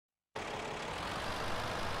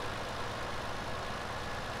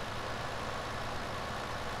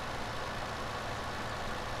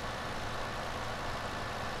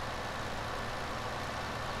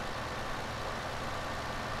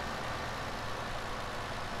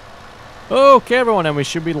Okay, everyone, and we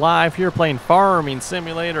should be live here playing Farming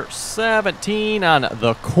Simulator 17 on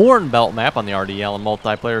the Cornbelt map on the RDAllen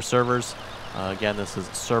multiplayer servers. Again, this is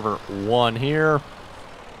server 1 here.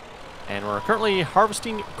 And we're currently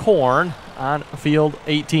harvesting corn on field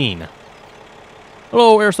 18.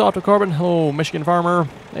 Hello, Airsoft with Corbin. Hello, Michigan Farmer.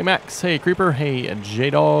 Hey, Max. Hey, Creeper. Hey,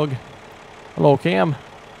 J-Dog. Hello, Cam.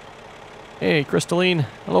 Hey, Crystalline.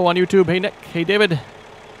 Hello on YouTube. Hey, Nick. Hey, David.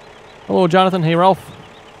 Hello, Jonathan. Hey, Ralph.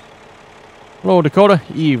 Hello, Dakota.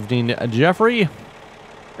 Evening, Jeffrey.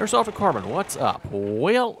 Airsoft with Corbin. What's up?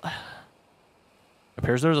 Well,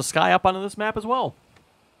 appears there's a sky up on this map as well.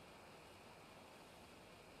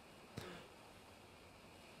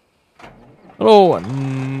 Hello,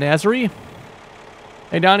 Nazari.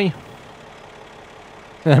 Hey, Donnie.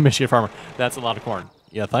 Michigan Farmer. That's a lot of corn.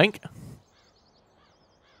 You think?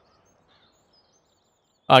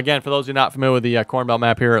 Again, for those who are not familiar with the Cornbelt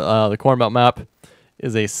map here, the Cornbelt map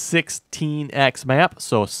is a 16x map.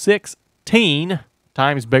 So 16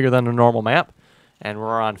 times bigger than a normal map. And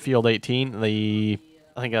we're on field 18. I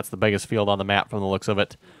think that's the biggest field on the map from the looks of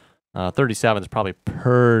it. 37 is probably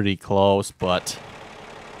pretty close, but...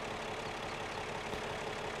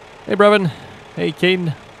 Hey, Brevin. Hey,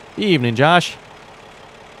 Caden. Evening, Josh.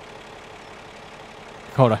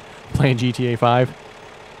 Dakota, playing GTA 5.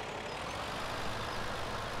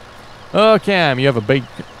 Oh, Cam, you have a big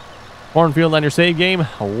cornfield on your save game?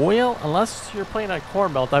 Well, unless you're playing on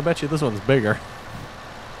Cornbelt, I bet you this one's bigger.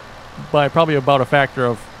 By probably about a factor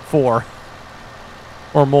of 4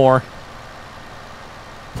 or more.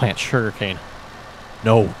 Plant sugarcane.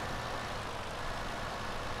 No.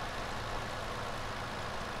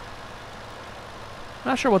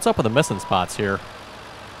 Not sure what's up with the missing spots here.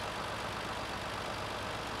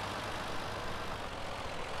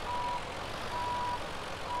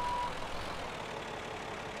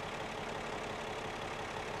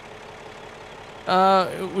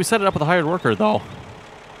 We set it up with a hired worker, though.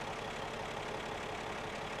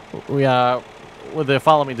 We, with the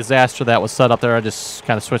Follow Me disaster that was set up there, I just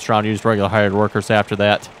kind of switched around and used regular hired workers after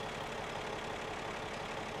that.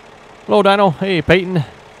 Hello, Dino. Hey, Peyton.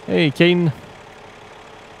 Hey, Caden.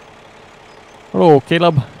 Hello,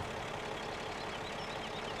 Caleb.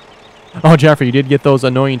 Oh, Jeffrey, you did get those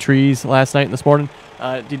annoying trees last night and this morning.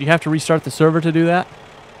 Did you have to restart the server to do that?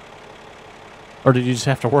 Or did you just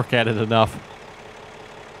have to work at it enough?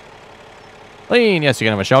 Lean, yes, you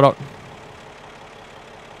can have a shout out.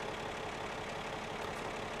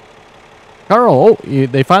 Carl, oh,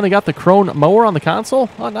 they finally got the Krone mower on the console?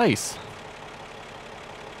 Oh, nice.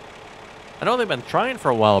 I know they've been trying for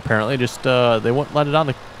a while, apparently. Just, they won't let it on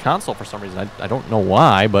the console for some reason. I don't know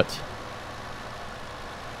why, but...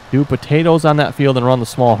 Do potatoes on that field and run the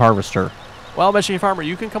small harvester. Well, Michigan Farmer,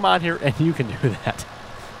 you can come on here and you can do that.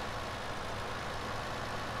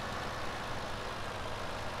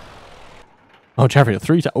 Oh, Jeffrey,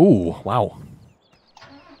 3 times. Ooh, wow.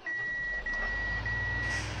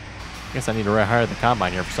 Guess I need to rehire the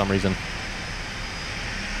combine here for some reason.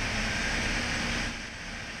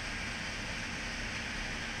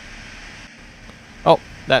 Oh,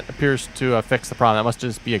 that appears to fix the problem. That must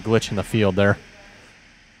just be a glitch in the field there.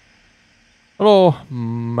 Hello,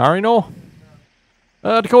 Marino.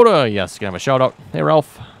 Dakota, yes, can have a shout out. Hey,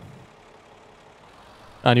 Ralph.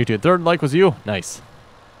 On YouTube, third like was you. Nice.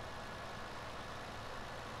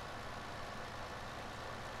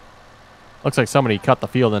 Looks like somebody cut the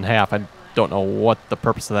field in half. I don't know what the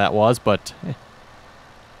purpose of that was, but...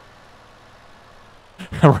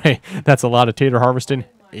 Right, that's a lot of tater harvesting.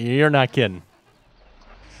 You're not kidding.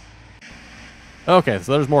 Okay,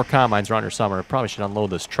 so there's more combines around your summer. Probably should unload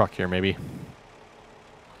this truck here, maybe.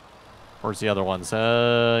 Where's the other ones?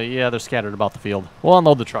 Yeah, they're scattered about the field. We'll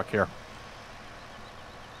unload the truck here.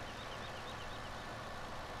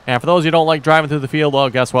 And for those who don't like driving through the field, well,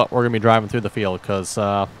 guess what? We're going to be driving through the field, because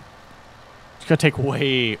it's going to take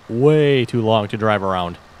way, way too long to drive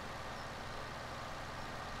around.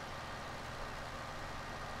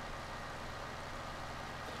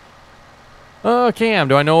 Cam,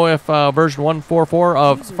 do I know if version 144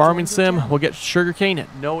 of Farming Sim will get sugarcane?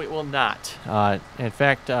 No, it will not. In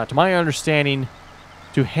fact, to my understanding,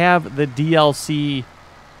 to have the DLC,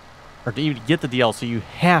 or to even get the DLC, you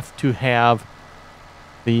have to have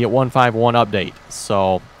the 151 update.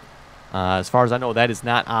 So, as far as I know, that is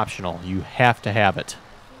not optional. You have to have it.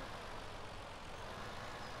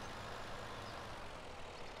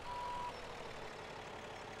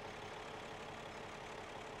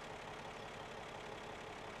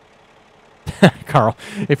 Carl,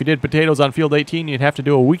 if you did potatoes on field 18, you'd have to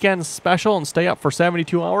do a weekend special and stay up for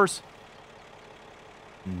 72 hours?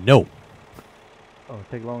 No. Oh,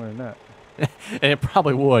 it'd take longer than that. And it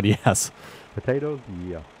probably would, yes. Potatoes?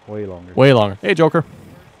 Yeah, way longer. Way longer. Hey, Joker.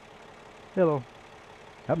 Hello.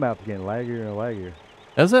 That map's getting laggier and laggier.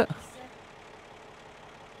 Is it?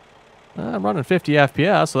 I'm running 50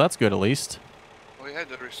 FPS, so that's good at least. We had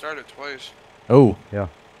to restart it twice. Oh. Yeah.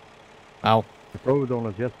 Ow. It froze on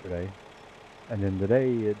us yesterday, and then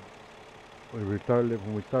today we restarted it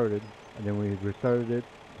when we started, and then we restarted it.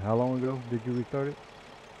 How long ago did you restart it?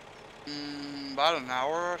 About an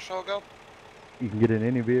hour or so ago. You can get in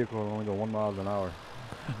any vehicle and only go 1 mile an hour.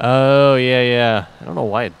 Oh, yeah, yeah. I don't know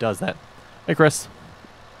why it does that. Hey, Chris.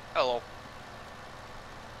 Hello.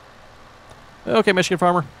 Okay, Michigan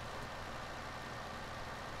Farmer.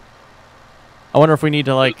 I wonder if we need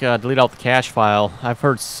to, like, delete out the cache file. I've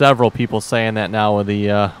heard several people saying that now with the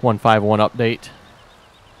 151 update.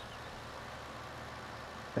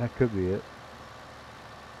 That could be it.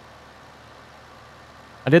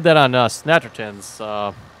 I did that on Snatterton's.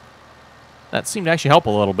 That seemed to actually help a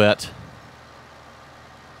little bit.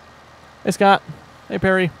 Hey, Scott. Hey,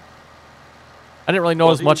 Perry. I didn't really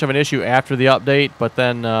notice much of an issue after the update, but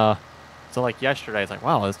then, so like yesterday, it's like,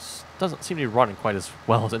 wow, this doesn't seem to be running quite as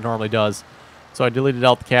well as it normally does. So I deleted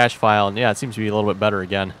out the cache file, and yeah, it seems to be a little bit better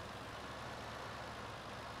again.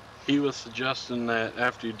 He was suggesting that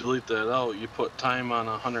after you delete that out, you put time on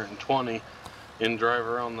 120 and drive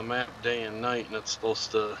around the map day and night, and it's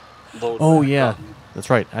supposed to load. Oh yeah, up. that's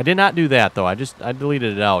right. I did not do that though. I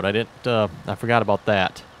deleted it out. I didn't. I forgot about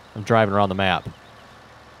that. I'm driving around the map.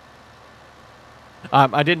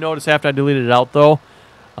 I did notice after I deleted it out though,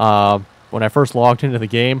 when I first logged into the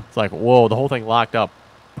game, it's like, whoa, the whole thing locked up,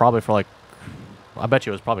 probably for like, I bet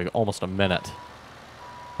you it was probably almost a minute.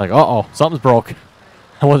 Like, uh-oh, something's broke.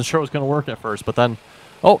 I wasn't sure it was going to work at first, but then,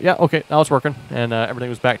 oh, yeah, okay, now it's working, and everything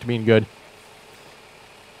was back to being good.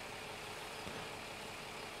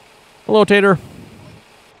 Hello, Tater.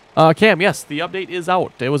 Cam, yes, the update is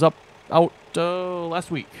out. It was out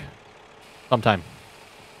last week, sometime.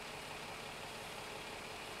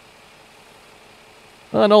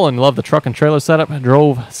 Nolan, loved the truck and trailer setup.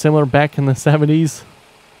 Drove similar back in the 70s.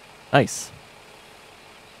 Nice.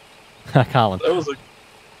 Colin. That was a...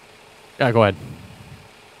 Yeah, go ahead.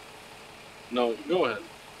 No, go ahead.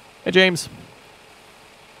 Hey, James.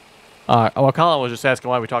 Well, Colin was just asking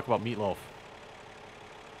why we talk about meatloaf.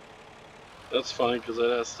 That's funny because that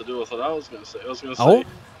has to do with what I was going to say. I was going to say,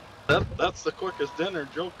 that's the quickest dinner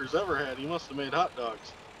Joker's ever had. He must have made hot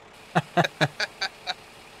dogs.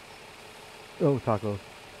 Oh, tacos.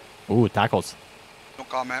 Ooh, tacos. No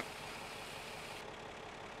comment.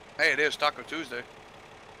 Hey, it is Taco Tuesday.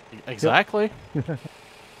 Exactly.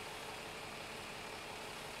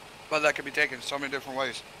 But that could be taken so many different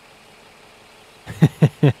ways.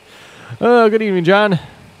 Good evening, John.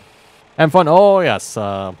 Having fun? Oh, yes.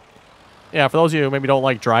 Yeah, for those of you who maybe don't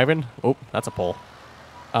like driving. Oh, that's a pole.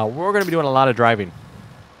 We're going to be doing a lot of driving.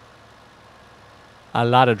 A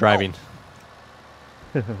lot of driving.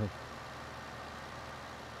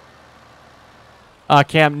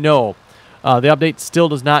 Cam, no. The update still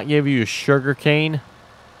does not give you sugar cane.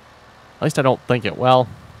 At least I don't think it will.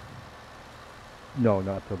 No,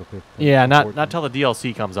 not till the 15th. Yeah, not till the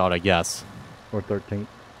DLC comes out, I guess. Or 13th.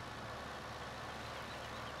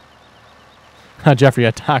 Jeffrey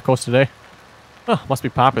had tacos today. Oh, must be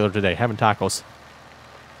popular today, having tacos.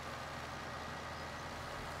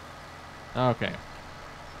 Okay.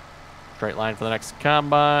 Straight line for the next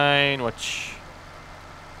combine, which...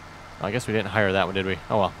 I guess we didn't hire that one, did we?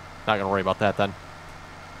 Oh, well. Not going to worry about that, then.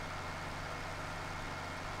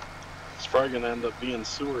 It's probably going to end up being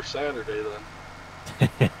Sewer Saturday,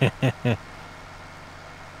 then.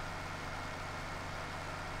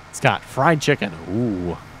 Scott, fried chicken.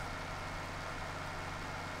 Ooh.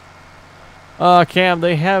 Cam,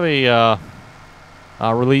 they have a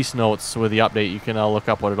release notes with the update. You can look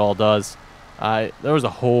up what it all does. There was a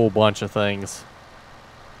whole bunch of things.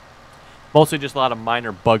 Mostly just a lot of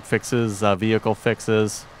minor bug fixes, vehicle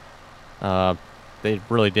fixes. They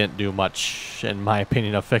really didn't do much, in my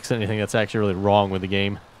opinion, of fixing anything that's actually really wrong with the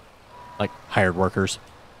game. Like hired workers.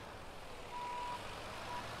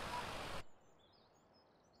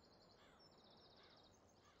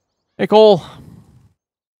 Hey, Cole.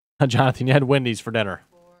 Jonathan, you had Wendy's for dinner.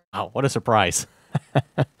 Wow, what a surprise.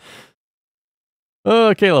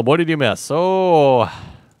 Caleb, what did you miss? Oh,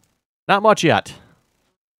 not much yet.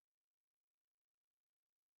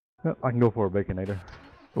 I can go for a Baconator.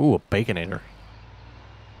 Ooh, a Baconator.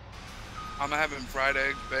 I'm having fried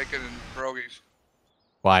eggs, bacon, and pierogies.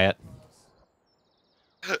 Quiet.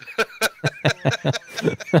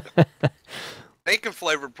 Bacon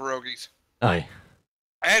flavored pierogies. Aye.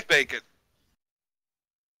 And bacon.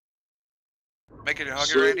 Making you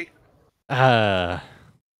hungry, Randy?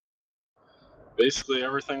 Basically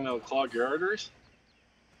everything that'll clog your arteries.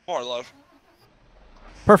 More love.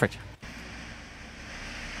 Perfect.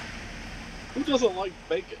 Who doesn't like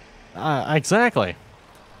bacon? Exactly.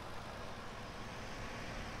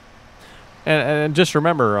 And just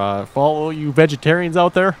remember, for all you vegetarians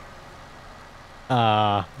out there,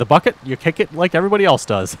 the bucket, you kick it like everybody else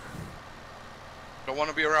does. Don't want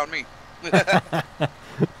to be around me.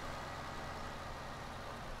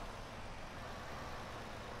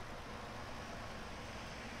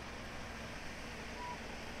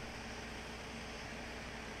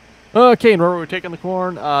 Okay, and where we're taking the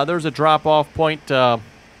corn, there's a drop-off point to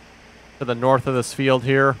the north of this field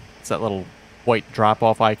here. It's that little white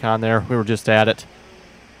drop-off icon there. We were just at it.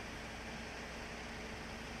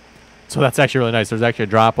 So that's actually really nice. There's actually a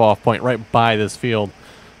drop-off point right by this field.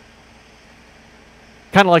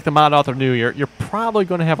 Kind of like the mod author knew, you're probably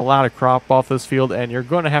going to have a lot of crop off this field, and you're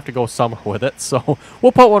going to have to go somewhere with it. So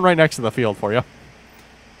we'll put one right next to the field for you.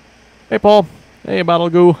 Hey, Paul. Hey, Bottle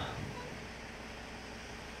Goo.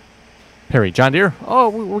 Perry, John Deere? Oh,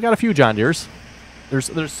 we got a few John Deeres.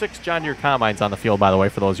 There's 6 John Deere combines on the field, by the way,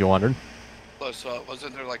 for those you wondered. Plus,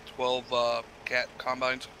 wasn't there like 12 cat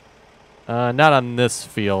combines? Not on this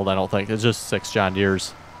field, I don't think. It's just 6 John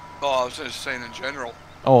Deeres. Oh, I was just saying in general.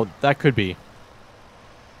 Oh, that could be.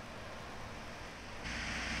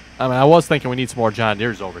 I mean, I was thinking we need some more John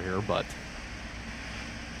Deeres over here, but...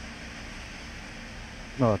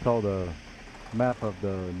 No, I saw the map of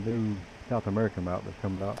the new South American map that's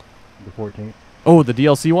coming out, the 14th. Oh, the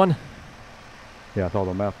DLC one? Yeah, I saw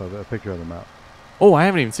the map of it, a picture of the map. Oh, I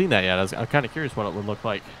haven't even seen that yet. I'm kind of curious what it would look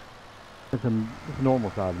like. It's a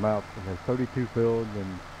normal size map. It has 32 fields,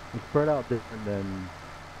 and it's spread out different than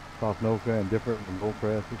Sosnoka and different than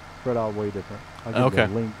Goldcrest. It's spread out way different. I'll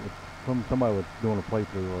give you a link. It's somebody was doing a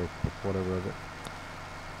playthrough or whatever of it.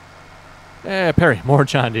 Perry, more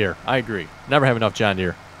John Deere. I agree. Never have enough John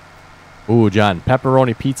Deere. Ooh, John,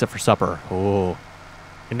 pepperoni pizza for supper. Oh,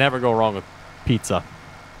 can never go wrong with pizza.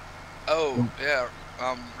 Oh, yeah.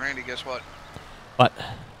 Randy, guess what? What?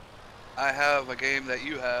 I have a game that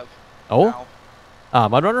you have. Oh?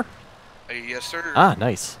 Mud Runner? Yes, sir. Ah,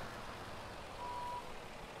 nice.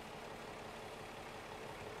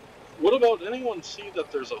 What about anyone see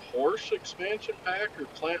that there's a horse expansion pack or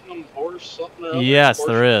platinum horse something or other? Yes,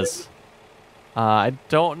 there is. I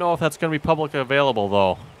don't know if that's going to be publicly available,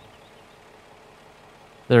 though.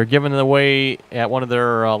 They're giving it away at one of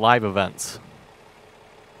their live events.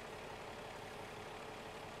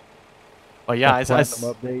 Oh, yeah.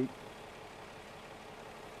 Platinum update.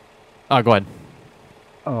 Oh, go ahead.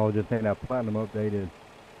 Oh, just saying that platinum update is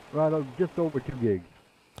right just over 2 gigs.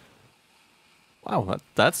 Wow,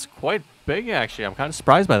 that's quite big, actually. I'm kind of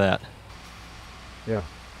surprised by that. Yeah.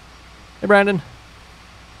 Hey, Brandon.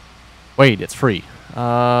 Wait, it's free.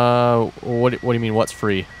 What do you mean, what's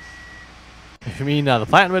free? If you mean the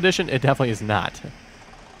Platinum Edition, it definitely is not.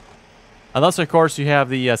 Unless, of course, you have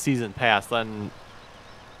the Season Pass, then,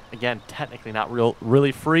 again, technically not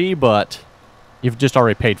really free, but you've just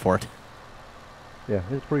already paid for it. Yeah,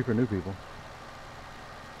 it's free for new people.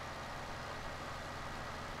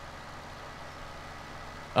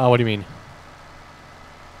 What do you mean?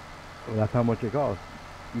 Well, that's how much it costs.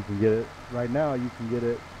 You can get it right now. You can get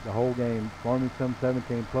it the whole game, Farming Sim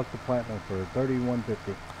 17 plus the Platinum for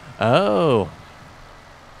 $31.50. Oh.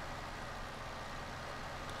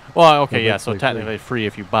 Well, okay, So yeah. So basically technically free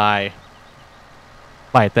if you buy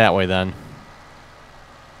it that way, then.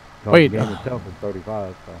 Wait, the game itself is $35.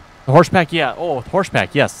 So. The horse pack, yeah. Oh, the horse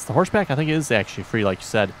pack, yes. The horse pack, I think, is actually free, like you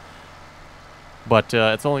said. But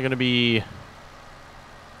it's only going to be.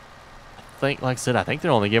 Like I said, I think they're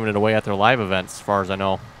only giving it away at their live events, as far as I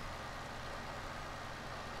know.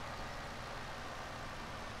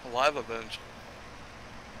 Live events.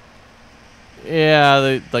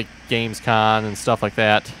 Yeah, like GamesCon and stuff like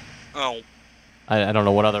that. Oh. I don't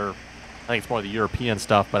know what other. I think it's more the European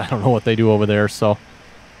stuff, but I don't know what they do over there. So.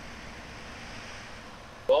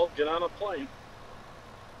 Well, get on a plane.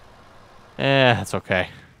 That's okay.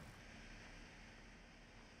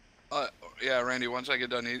 Yeah, Randy, once I get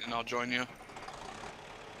done eating, I'll join you.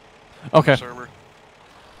 Okay. Server.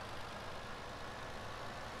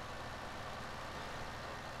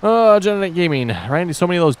 Genetic Gaming. Randy, so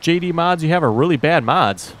many of those JD mods you have are really bad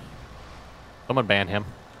mods. Someone ban him.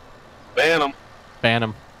 Ban him. Ban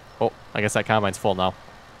him. Oh, I guess that combine's full now.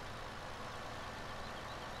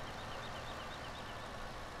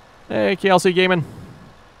 Hey, KLC Gaming.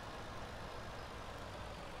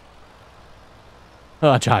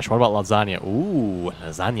 Josh, what about lasagna? Ooh,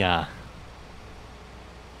 lasagna.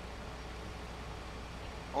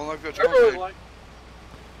 Only if it's I really homemade.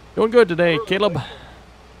 Doing good today, Caleb. I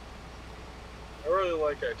really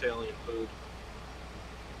like Italian food.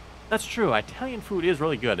 That's true. Italian food is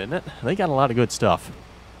really good, isn't it? They got a lot of good stuff.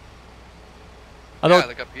 Although, Yeah,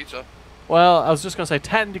 they got pizza. well, I was just going to say,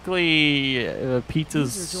 technically,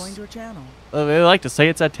 pizzas... User joined your channel. They like to say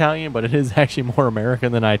it's Italian, but it is actually more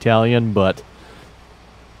American than Italian, but...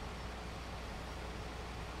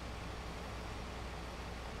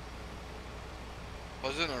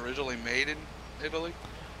 Wasn't it originally made in Italy?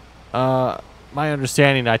 My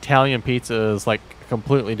understanding, Italian pizza is, like,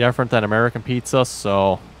 completely different than American pizza,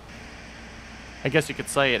 so... I guess you could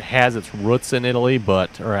say it has its roots in Italy,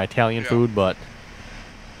 but... or Italian food, but...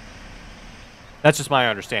 That's just my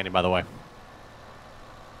understanding, by the way.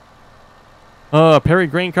 Perry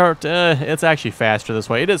grain cart, it's actually faster this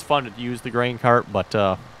way. It is fun to use the grain cart,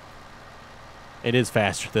 but it is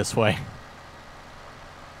faster this way.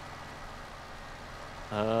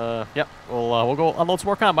 Yep, we'll go unload some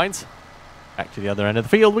more combines. Back to the other end of the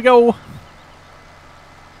field we go.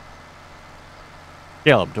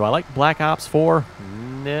 Caleb, do I like Black Ops 4?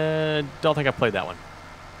 Nah, don't think I've played that one.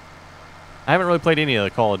 I haven't really played any of the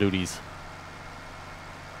Call of Duties.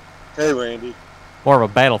 Hey, Randy. More of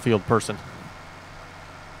a Battlefield person.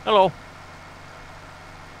 Hello.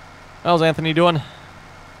 How's Anthony doing?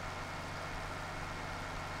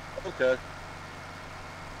 Okay.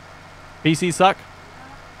 PC suck?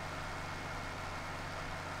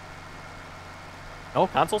 No,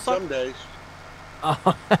 console suck? Some days.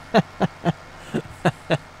 Oh.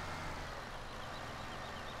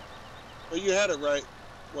 Well, you had it right.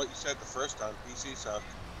 What you said the first time. PC sucked.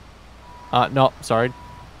 No, sorry.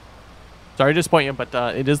 Sorry to disappoint you, but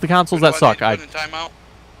it is the consoles that suck.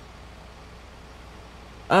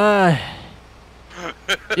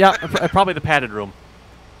 Yeah, probably the padded room.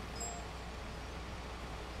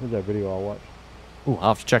 Here's that video I'll watch. Ooh,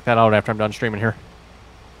 I'll have to check that out after I'm done streaming here.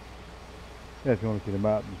 Yeah, if you want to see the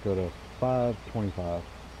map, just go to 525.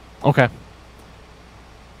 Okay.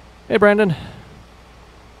 Hey, Brandon.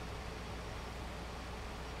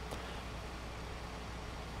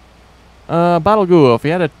 Bottle Goo, if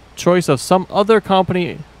you had a choice of some other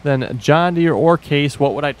company than John Deere or Case,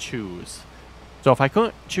 what would I choose? So if I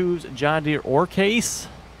couldn't choose John Deere or Case,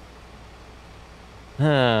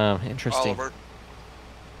 interesting. Oliver.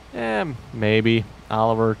 Maybe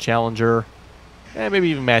Oliver, Challenger, maybe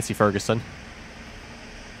even Massey Ferguson.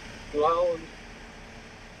 New Holland.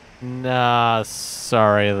 Nah,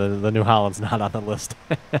 sorry, the New Holland's not on the list.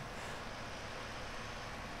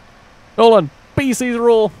 Nolan, PC's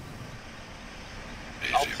rule.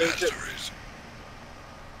 I'll take it.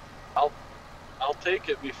 I'll take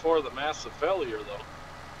it before the massive failure,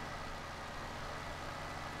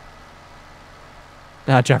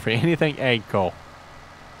 though. Jeffrey, anything AGCO.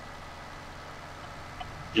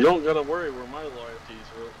 You don't gotta worry where my loyalties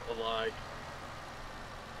lie.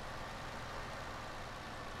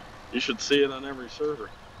 You should see it on every server.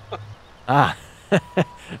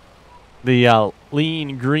 The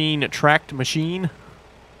lean green tracked machine.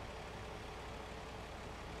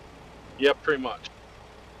 Yep, pretty much.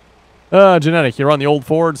 Genetic, you're on the old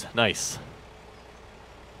Fords? Nice.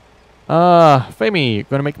 Femi,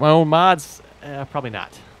 gonna make my own mods? Probably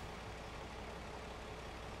not.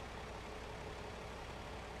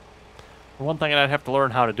 For one thing, I'd have to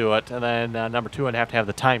learn how to do it, and then number two, I'd have to have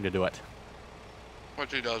the time to do it.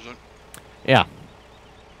 Which he doesn't. Yeah.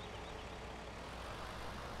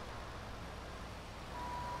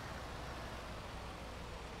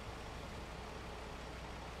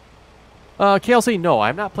 KLC, no,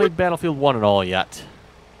 I've not played Battlefield 1 at all yet.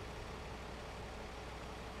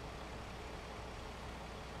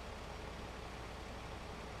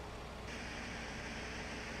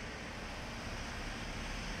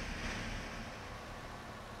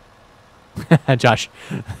 Josh,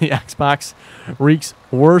 the Xbox reeks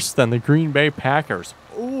worse than the Green Bay Packers.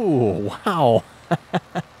 Ooh, wow.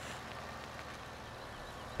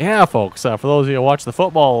 Yeah, folks, for those of you who watch the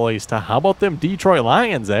football at least, how about them Detroit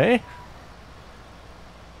Lions, eh?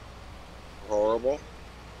 Horrible.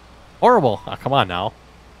 Horrible. Oh, come on now.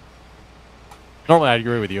 Normally I'd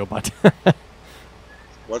agree with you, but...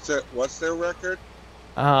 What's their record?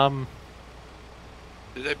 Did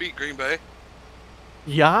they beat Green Bay?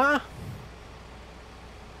 Yeah?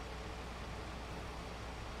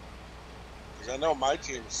 Because I know my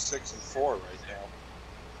team's 6-4 right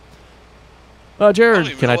now.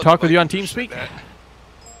 Jared, can I talk with you on TeamSpeak?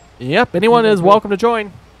 Yep, anyone is welcome to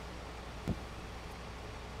join.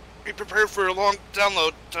 Be prepared for a long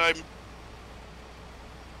download time.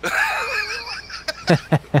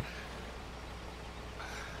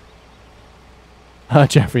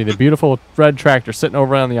 Jeffrey, the beautiful red tractor sitting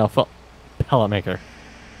over on the pellet maker.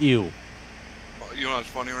 Ew. You know what's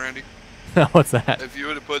funny, Randy? What's that? If you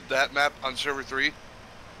would have put that map on server 3,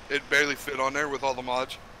 it barely fit on there with all the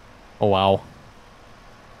mods. Oh, wow.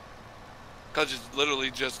 Because it's literally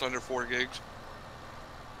just under 4 gigs.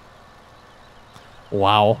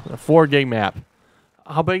 Wow. A 4 gig map.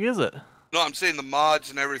 How big is it? No, I'm saying the mods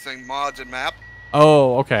and everything, mods and map.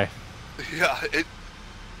 Oh, okay. Yeah, it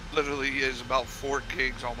literally is about 4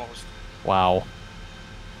 gigs almost. Wow.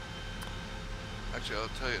 Actually, I'll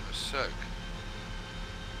tell you in a sec.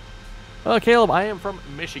 Caleb, I am from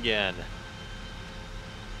Michigan.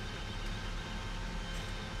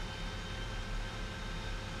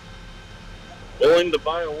 Willing to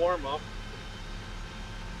buy a warm-up.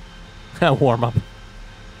 Warm up.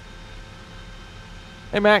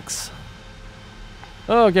 Hey, Max.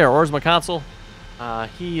 Oh, Garrett, where's my console?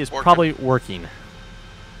 He is probably working.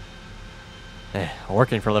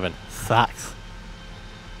 Working for a living. Sucks.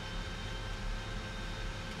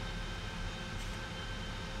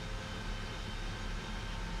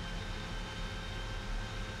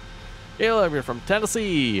 Caleb, you're from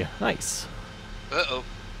Tennessee. Nice. Uh-oh.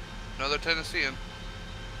 Another Tennessean.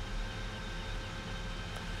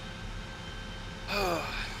 I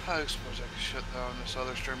suppose I could shut down this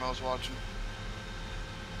other stream I was watching.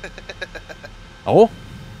 Oh?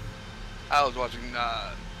 I was watching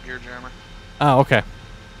Gear Jammer. Oh, okay.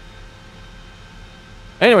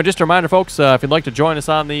 Anyway, just a reminder, folks, if you'd like to join us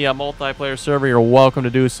on the multiplayer server, you're welcome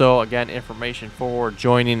to do so. Again, information for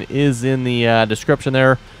joining is in the description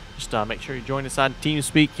there. Just make sure you join us on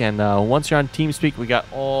TeamSpeak, and once you're on TeamSpeak, we got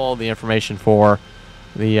all the information for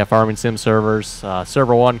the Farming Sim servers.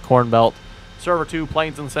 Server 1, Cornbelt, Server 2,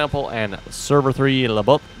 Plains and Simple, and Server 3, La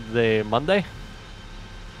Botte de Monday.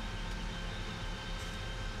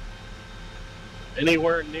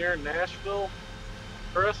 Anywhere near Nashville,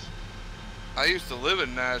 Chris? I used to live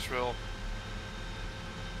in Nashville.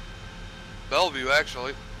 Bellevue,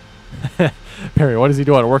 actually. Perry, what is he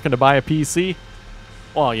doing? Working to buy a PC?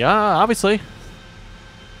 Well, yeah, obviously.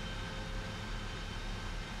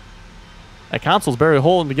 That console's barely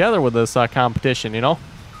holding together with this competition, you know?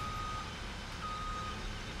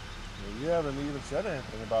 You haven't even said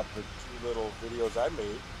anything about the 2 little videos I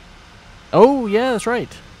made. Oh, yeah, that's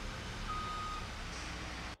right.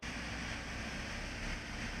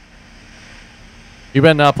 You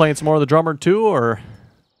been playing some more of the Drummer too, or?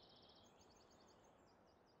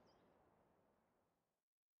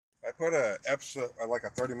 I put a episode, like a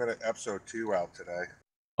 30-minute episode 2 out today.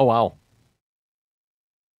 Oh, wow.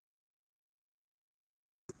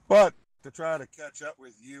 But to try to catch up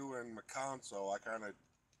with you and my console, I kind of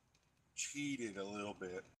cheated a little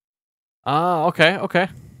bit. Ah, okay, okay.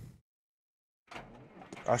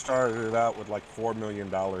 I started it out with like $4 million.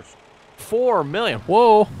 4 million.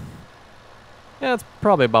 Whoa. Yeah, it's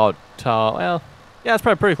probably about, well, yeah, it's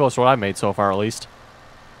probably pretty close to what I made so far, at least.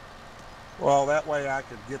 Well, that way I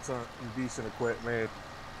could get some decent equipment,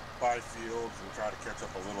 buy fields, and try to catch up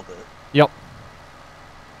a little bit. Yep.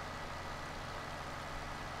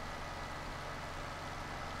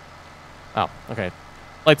 Oh, okay.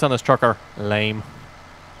 Lights on this truck are lame.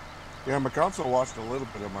 Yeah, my console watched a little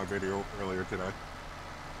bit of my video earlier today.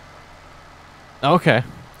 Okay.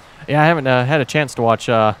 Yeah, I haven't had a chance to watch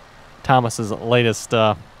Thomas's latest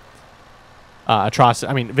atrocity.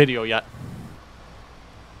 I mean, video yet.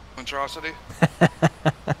 Atrocity?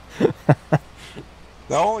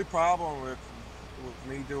 The only problem with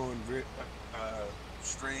me doing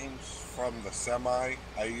streams from the semi,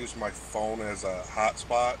 I use my phone as a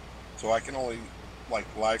hotspot, so I can only like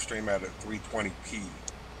live stream at a 320p.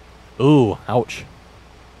 Ooh, ouch.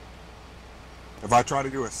 If I try to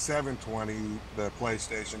do a 720, the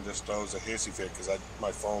PlayStation just throws a hissy fit because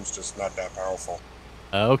my phone's just not that powerful.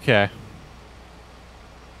 Okay.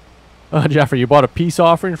 Jeffrey, you bought a peace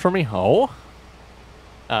offering for me? Oh?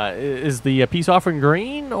 Is the peace offering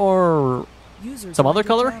green or some other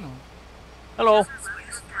color? Hello.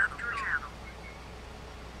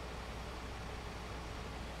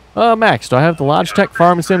 Max, do I have the Logitech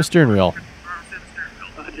Farm Sim steering wheel?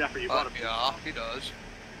 Jeffrey, you bought a yeah, he does.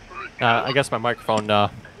 I guess my microphone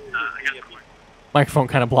kind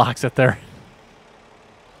of blocks it there.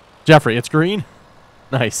 Jeffrey, it's green?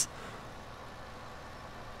 Nice.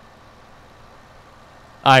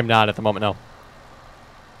 I'm not at the moment, no.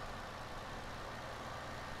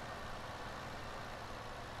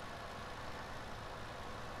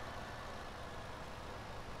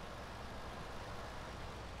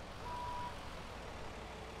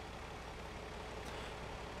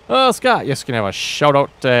 Scott, yes, can I have a shout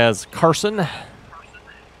out as Carson.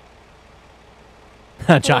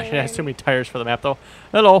 Josh has too many tires for the map, though.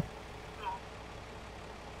 Hello.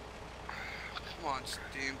 Come on,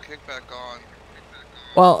 Steam. kickback on.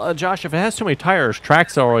 Well, Josh, if it has too many tires,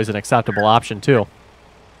 tracks are always an acceptable option, too.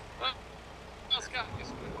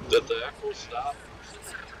 Did the echo stop?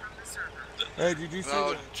 Hey, did you see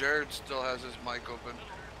No, the, Jared still has his mic open.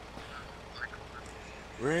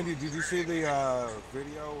 Randy, did you see the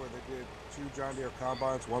video where they did 2 John Deere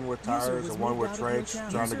combines, one with tires and one with treads,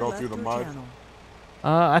 trying to go through the mud?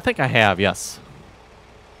 I think I have, yes.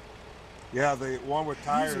 Yeah, the one with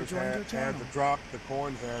tires had to drop the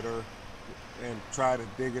corn header and try to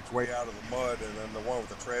dig its way out of the mud, and then the one with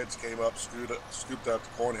the treads came up, scooped up the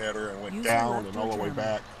corn header, and went down and all the way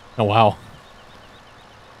back. Oh, wow.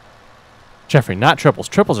 Jeffrey, not triples.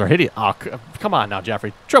 Triples are hideous. Oh, come on now,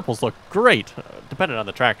 Jeffrey. Triples look great, depending on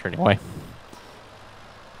the tractor anyway.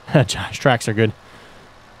 Josh, tracks are good.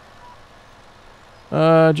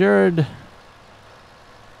 Jared.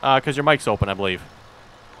 Because your mic's open, I believe.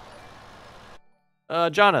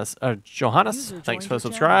 Johannes, thanks for the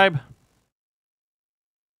subscribe.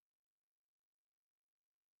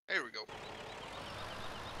 Here we go.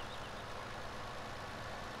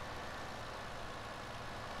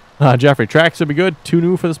 Jeffrey, tracks would be good. Too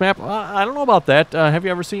new for this map. I don't know about that. Have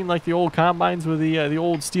you ever seen like the old combines with the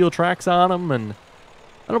old steel tracks on them? And I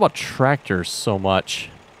don't know about tractors so much,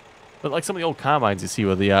 but like some of the old combines you see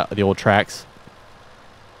with the old tracks.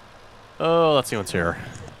 Oh, let's see what's here.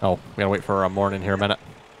 Oh, we gotta wait for a morning here a minute.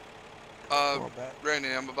 Randy,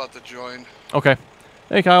 I'm about to join. Okay.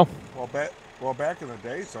 Hey, Kyle. Well, back in the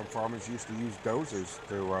day, some farmers used to use dozers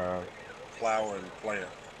to plow and plant.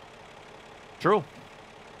 True.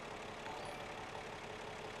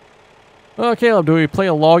 Caleb, do we play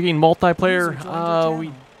a logging multiplayer?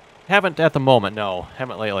 We haven't at the moment, no.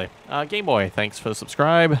 Haven't lately. Game Boy, thanks for the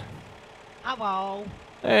subscribe. Hello.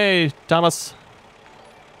 Hey, Thomas.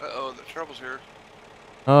 Uh-oh, the trouble's here.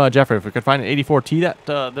 Jeffrey, if we could find an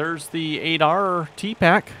 84T, there's the 8R T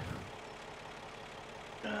pack.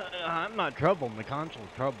 I'm not troubled. The console's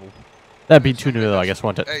troubled. That'd be too new, though, I guess,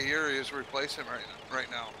 wouldn't it? Hey, here he is. Replace him right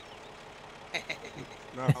now.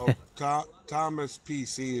 No, Thomas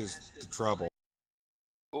PC is the trouble.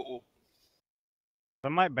 Uh-oh. I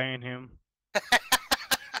might ban him.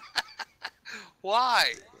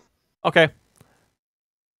 Why? Okay.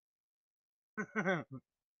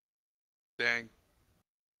 Dang.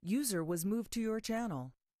 User was moved to your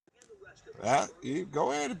channel. You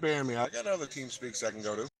go ahead and ban me. I got other TeamSpeaks I can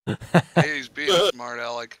go to. Hey, he's being smart,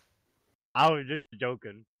 Alec. I was just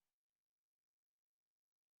joking.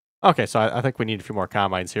 Okay, so I think we need a few more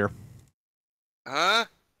combines here. Huh?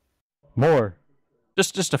 More.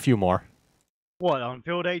 Just a few more. What, on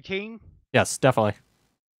field 18? Yes, definitely.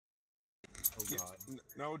 Oh, God.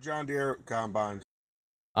 No John Deere combines.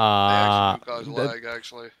 They actually do cause lag,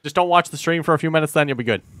 actually. Just don't watch the stream for a few minutes, then you'll be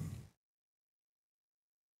good.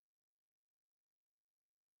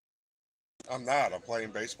 I'm not. I'm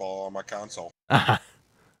playing baseball on my console.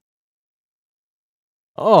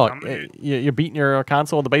 Oh, you're beating your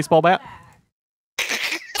console with a baseball bat?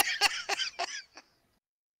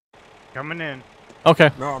 Coming in.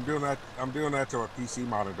 Okay. No, I'm doing that. I'm doing that to a PC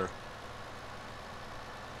monitor.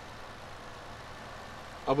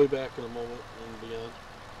 I'll be back in a moment and beyond.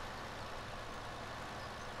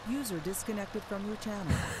 User disconnected from your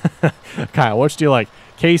channel. Kyle, which do you like?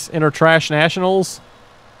 Case Intertrash Nationals?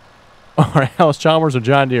 Or Alice Chalmers or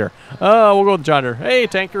John Deere? We'll go with John Deere. Hey,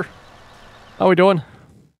 Tanker. How we doing?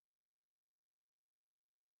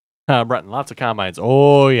 Breton, lots of combines.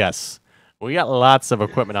 Oh, yes. We got lots of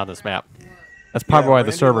equipment on this map. That's probably why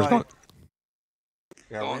the server's going.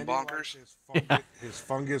 Going bonkers. His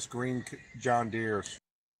fungus green John Deere's.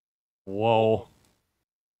 Whoa.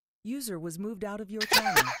 User was moved out of your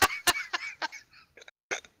channel.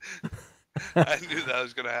 I knew that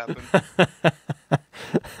was going to happen.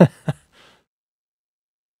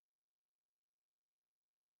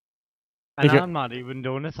 And I'm not even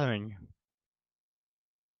doing a thing.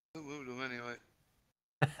 Who moved him anyway?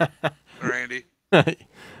 Randy.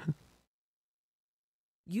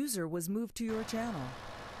 User was moved to your channel.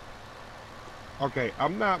 Okay,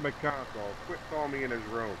 I'm not McConaughey. Quit calling me in his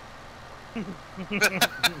room.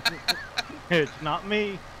 It's not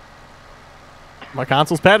me. My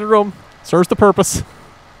console's padded room. Serves the purpose.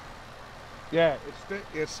 Yeah,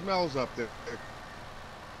 it smells up there.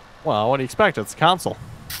 Well, what do you expect? It's a console.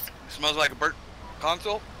 It smells like a burnt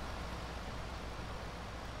console?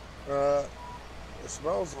 It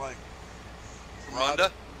smells like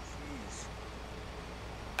Rhonda?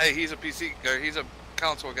 Hey, he's a PC, or he's a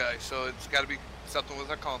console guy, so it's got to be something with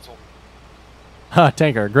a console.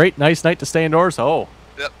 Tanker, great, nice night to stay indoors. Oh,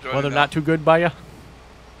 Yep. weather not too good by you?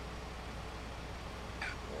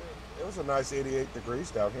 It was a nice 88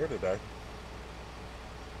 degrees down here today.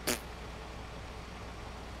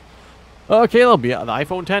 Caleb, yeah, the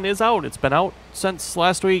iPhone 10 is out. It's been out since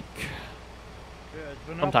last week. Yeah, it's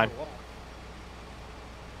been Sometime. out for a while.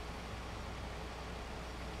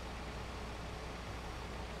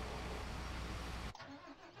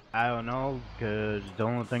 I don't know, because the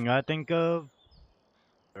only thing I think of,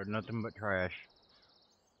 there's nothing but trash.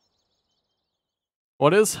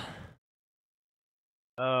 What is?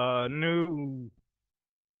 New.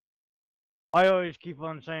 I always keep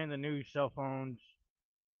on saying the new cell phones.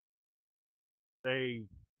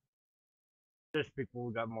 Just people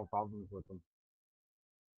got more problems with them.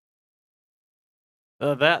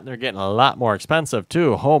 That, they're getting a lot more expensive,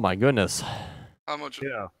 too. Oh, my goodness. How much?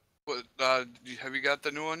 Yeah. What, have you got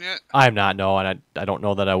the new one yet? I'm not, no, and I don't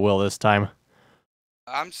know that I will this time.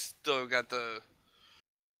 I'm still got the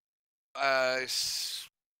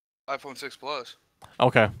iPhone 6 Plus.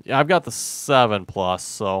 Okay. Yeah, I've got the 7 Plus,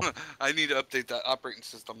 so. I need to update that operating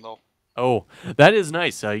system, though. Oh, that is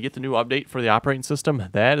nice. You get the new update for the operating system.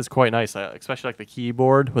 That is quite nice, especially like the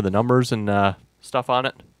keyboard with the numbers and stuff on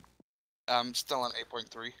it. I'm still on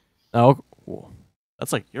 8.3. Oh, cool.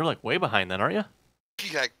 That's like, you're like way behind then, aren't you?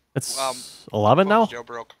 Yeah. It's 11 now?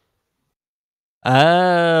 Jailbroke.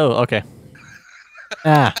 Oh, okay.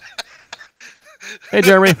 Ah. Hey,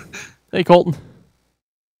 Jeremy. Hey, Colton.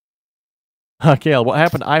 Okay, what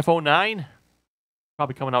happened to iPhone 9?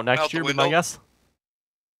 Probably coming out next year, would be my guess.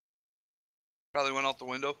 Probably went out the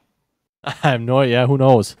window. I have no idea. Who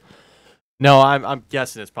knows? No, I'm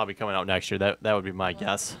guessing it's probably coming out next year. That would be my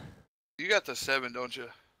guess. You got the 7, don't you?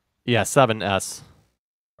 Yeah, 7S.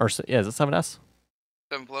 Or yeah, is it 7S?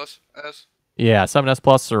 7 Plus S? Yeah, 7S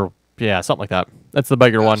Plus or yeah, something like that. That's the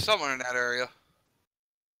bigger one. Somewhere in that area.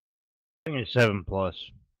 I think it's 7 Plus.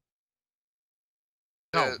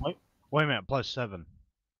 Yeah. No, wait a minute, plus 7.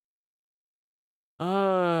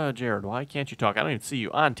 Jared, why can't you talk? I don't even see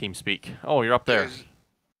you on TeamSpeak. Oh, you're up there.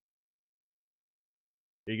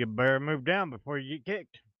 You can better move down before you get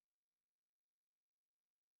kicked.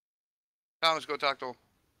 Thomas, go talk to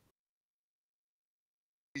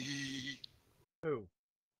him. Who?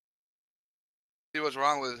 See what's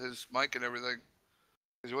wrong with his mic and everything.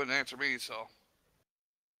 Because he wouldn't answer me, so.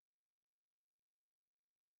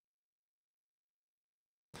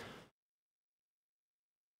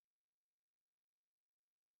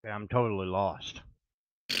 Yeah, I'm totally lost.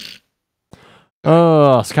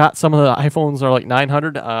 Scott, some of the iPhones are like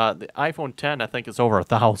 900. The iPhone 10, I think, is over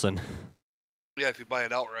 1,000. Yeah, if you buy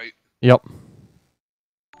it outright. Yep.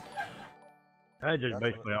 That's just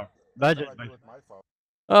basically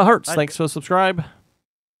Hertz, thanks for the subscribe.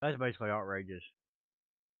 That's basically outrageous.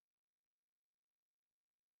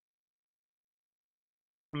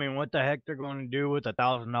 I mean, what the heck they're going to do with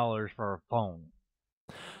 $1,000 for a phone?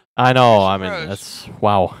 I know. I mean, that's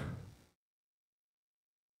wow.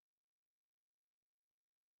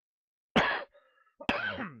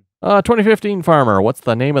 Uh, 2015 Farmer. What's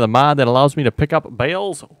the name of the mod that allows me to pick up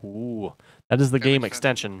bales? Ooh, that is the game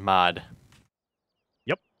extension mod.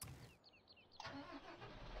 Yep.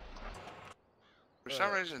 For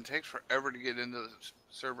some reason, it takes forever to get into the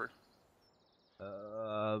server.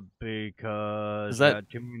 Because Is that got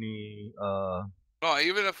too many, No,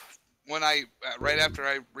 even if when I right after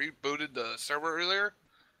I rebooted the server earlier,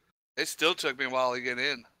 it still took me a while to get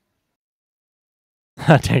in.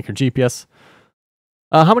 Tanker GPS.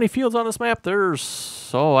 How many fields on this map?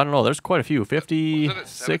 There's, I don't know. There's quite a few. 50,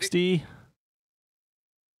 60.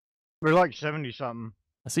 We're like 70 something.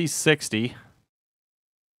 I see 60.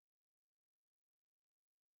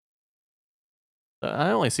 I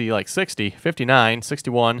only see like 60, 59,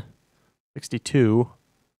 61, 62,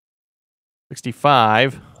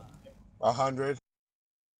 65. 100.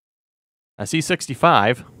 I see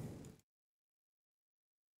 65.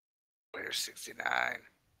 Where's 69?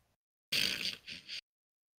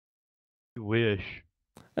 You wish.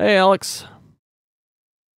 Hey, Alex.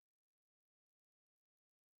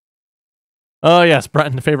 Oh, yes,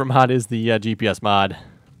 Brenton, the favorite mod is the GPS mod.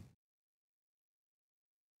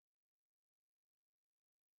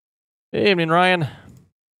 Hey, evening, Ryan.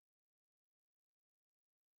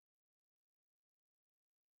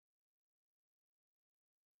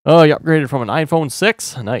 Oh, you upgraded from an iPhone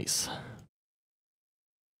 6? Nice.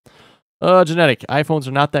 Genetic. iPhones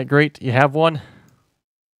are not that great. You have one?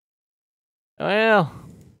 Well,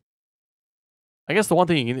 I guess the one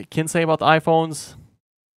thing you can say about the iPhones,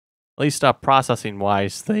 at least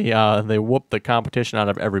processing-wise, they whoop the competition out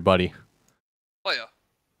of everybody. Oh, yeah.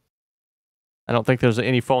 I don't think there's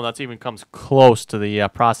any phone that's even comes close to the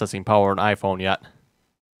processing power of an iPhone yet.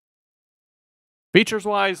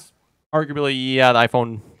 Features-wise, arguably, yeah, the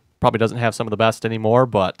iPhone probably doesn't have some of the best anymore,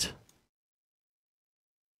 but...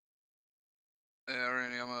 Yeah,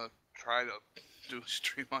 Randy, I'm going to try to do a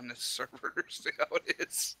stream on this server, see how it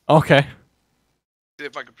is. Okay. See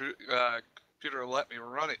if my computer will let me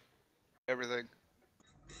run it. Everything.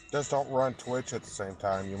 Just don't run Twitch at the same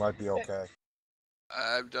time. You might be okay.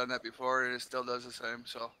 I've done that before, and it still does the same.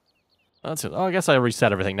 So. That's it. Oh, I guess I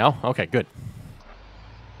reset everything now. Okay, good.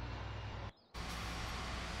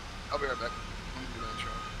 I'll be right back. I'm gonna do that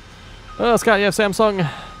show. Scott, you have Samsung.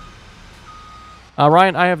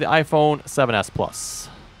 Ryan, I have the iPhone 7s Plus.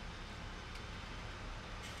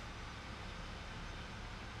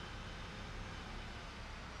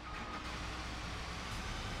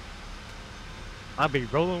 I'll be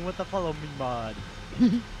rolling with the follow me mod.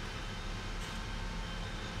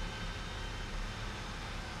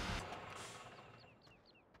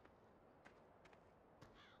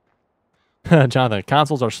 Jonathan,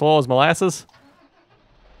 consoles are slow as molasses.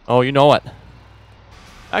 Oh, you know it.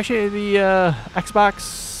 Actually, the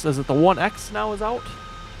Xbox, is it the One X now is out?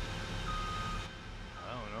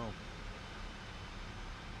 I don't know.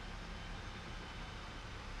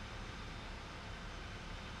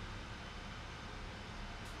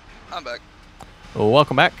 I'm back. Oh,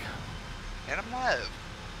 welcome back. And I'm live.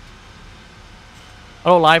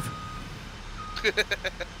 Hello, live.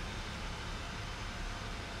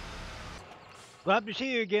 Glad to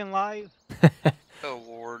see you again live. Oh,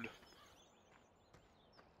 Lord.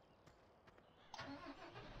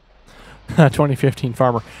 2015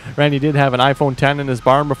 farmer. Randy did have an iPhone 10 in his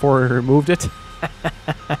barn before he removed it.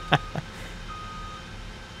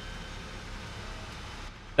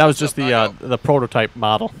 That was just the prototype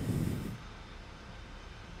model.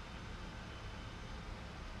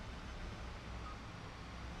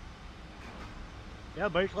 Yeah,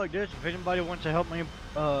 basically like this. If anybody wants to help me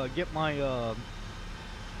get my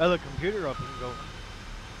other computer up and going,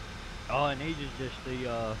 all I need is just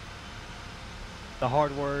the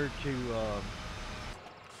hardware to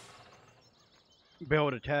be able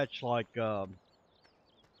to attach, like,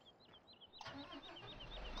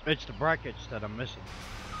 it's the brackets that I'm missing.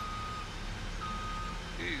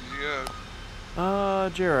 Jeez, yeah.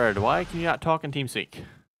 Jared, why can you not talk in TeamSpeak?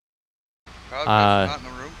 Probably because not in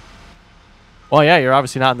the room. Well, yeah, you're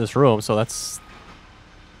obviously not in this room, so that's...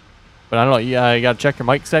 But I don't know, you gotta check your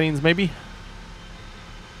mic settings, maybe?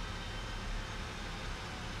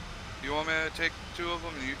 You want me to take 2 of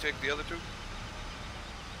them and you take the other 2?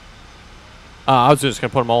 I was just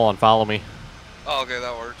gonna put them all on follow me. Oh, okay,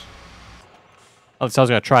 that works. I was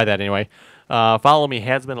gonna try that anyway. Follow me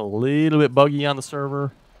has been a little bit buggy on the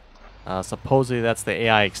server. Supposedly that's the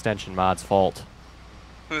AI extension mod's fault.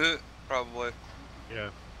 Probably.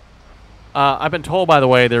 Yeah. I've been told, by the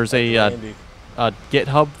way, there's a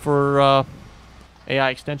GitHub for AI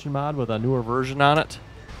extension mod with a newer version on it.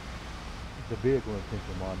 The vehicle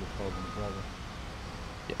extension mod is causing the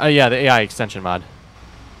problem. Yeah, the AI extension mod.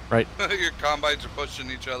 Right. Your combines are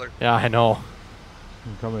pushing each other. Yeah, I know.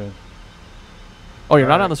 Come in. Oh, you're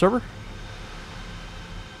not on the server?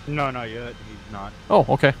 No, not yet. He's not. Oh,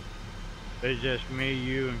 okay. It's just me,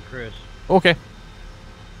 you, and Chris. Okay.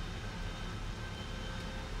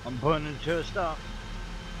 I'm putting it to a stop.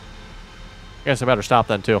 I guess I better stop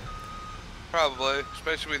then, too. Probably,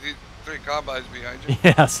 especially with these 3 combines behind you.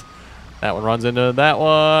 Yes. That one runs into that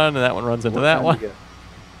one, and that one runs into that one.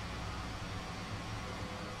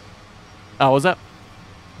 Oh, what was that?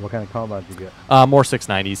 What kind of combines you get? More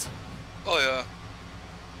 690s. Oh, yeah.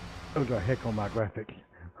 Those are heck on my graphics.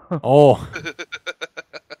 Oh.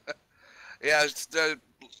 Yeah, it's who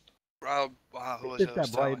was It's it?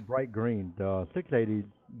 that bright green. The 680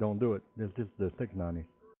 don't do it. It's just the 690.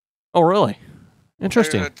 Oh, really?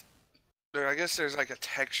 Interesting. I guess there's like a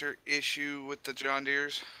texture issue with the John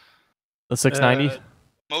Deeres. The 690s?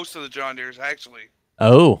 Most of the John Deeres, actually.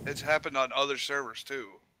 Oh. It's happened on other servers, too.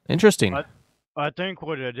 Interesting. I think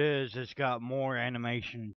what it is, it's got more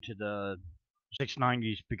animation to the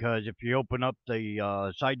 690s, because if you open up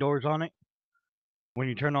the side doors on it, when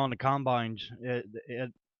you turn on the combines,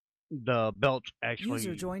 the belts actually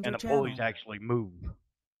and the pulleys actually move.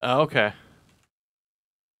 Oh, okay.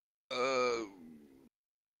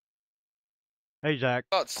 Hey, Zach.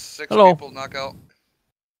 About 6 Hello. people knock out.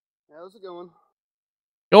 How's it going?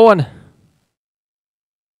 Going.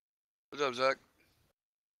 What's up, Zach?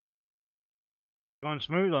 Going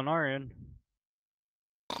smooth on our end.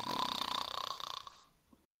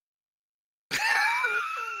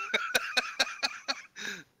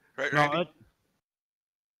 Right, Randy?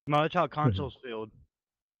 No, that's how consoles feel.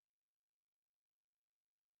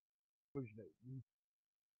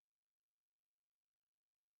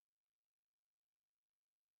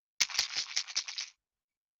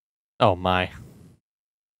 Oh, my.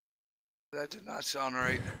 That did not sound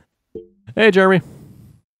right. Hey, Jeremy.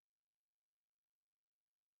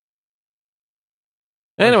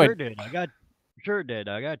 Anyway. Sure did.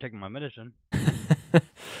 I got to take my medicine.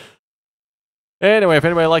 Anyway, if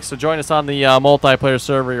anybody likes to join us on the multiplayer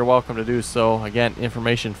server, you're welcome to do so. Again,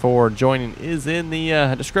 information for joining is in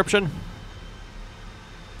the description.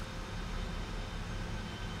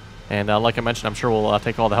 And like I mentioned, I'm sure we'll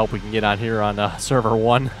take all the help we can get on here on server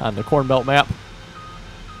 1 on the Cornbelt map.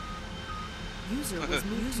 User in your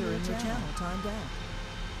channel timed out.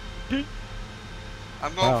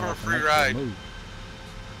 I'm going for a free ride.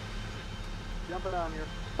 Jumping on here.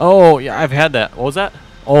 Oh, yeah, I've had that. What was that?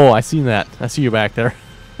 Oh, I seen that. I see you back there.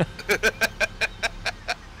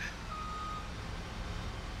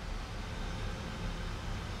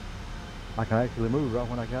 I can actually move right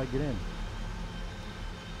when I gotta get in.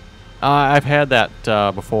 I've had that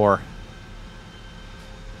before.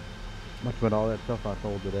 Must have been all that stuff I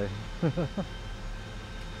sold today.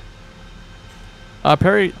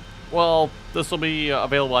 Perry, well, this will be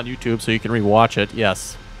available on YouTube, so you can rewatch it,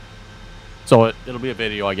 yes. So it'll be a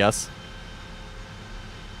video, I guess.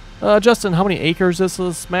 Justin, how many acres is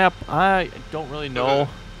this map? I don't really know.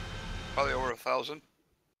 Probably over 1,000.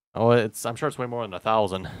 Oh, I'm sure it's way more than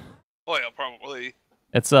 1,000. Oh yeah, probably.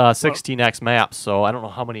 It's a 16x map, so I don't know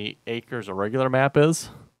how many acres a regular map is.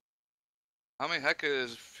 How many heck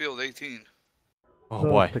is field 18? Oh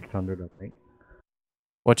boy. 600, I think.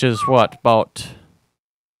 Which is what, about?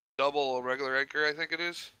 Double a regular acre, I think it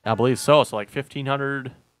is. I believe so. So like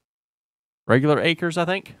 1,500 regular acres, I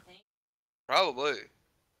think. Probably.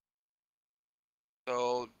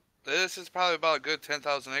 So this is probably about a good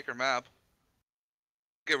 10,000 acre map.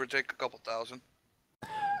 Give or take a couple thousand.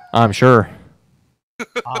 I'm sure.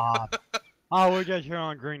 We're just here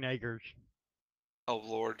on Green Acres. Oh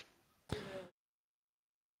Lord.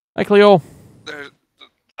 Hi, Cleo.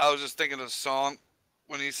 I was just thinking of a song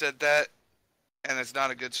when he said that, and it's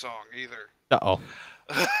not a good song either. Uh-oh.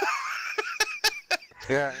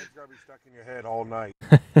 Yeah, it's gonna be stuck in your head all night.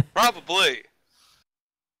 Probably.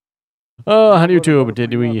 Oh, on YouTube,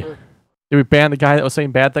 did we ban the guy that was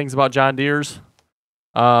saying bad things about John Deere's?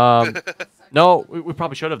 No, we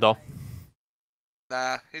probably should have though.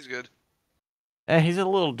 Nah, he's good. He's a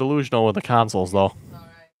little delusional with the consoles though.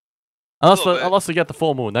 Unless they get the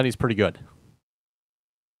full moon, then he's pretty good.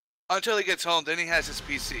 Until he gets home, then he has his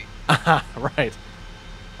PC. Right.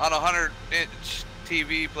 On a 100-inch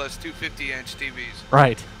TV plus 250-inch TVs.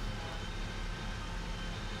 Right.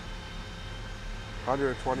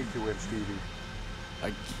 122-inch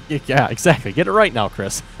TV. Yeah, exactly. Get it right now,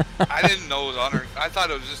 Chris. I didn't know it was 100. I thought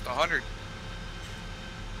it was just 100.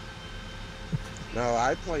 No,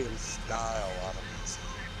 I play in style on a PC.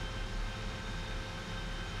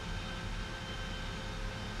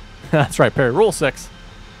 That's right, Perry. Rule 6.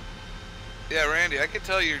 Yeah, Randy, I can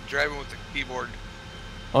tell you're driving with the keyboard.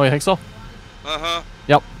 Oh, you think so? Uh-huh.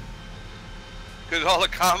 Yep. Because all the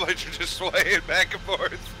combines are just swaying back and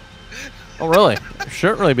forth. Oh, really? It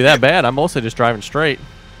shouldn't really be that bad. I'm mostly just driving straight.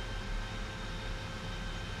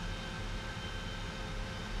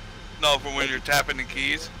 No, from when you're tapping the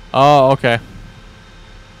keys. Oh, okay.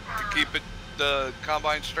 To keep the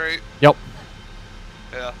combine straight. Yep.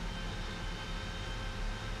 Yeah.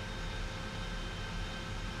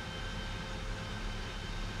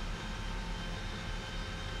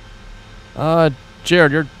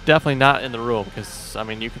 Jared, you're definitely not in the room because I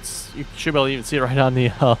mean you should be able to even see it right on the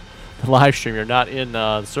live stream. You're not in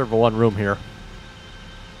the server 1 room here.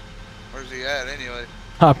 Where's he at anyway?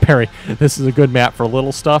 Perry, this is a good map for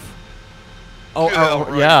little stuff. Oh, Yeah,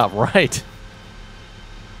 right. Yeah, right.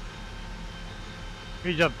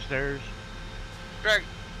 He's upstairs. Greg,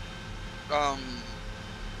 whoever's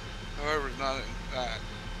not in that.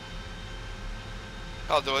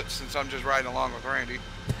 I'll do it since I'm just riding along with Randy.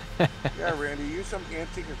 Yeah, Randy, use some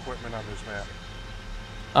antique equipment on this map.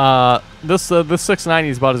 This 690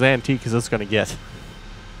 is about as antique as it's gonna get.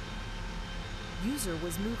 User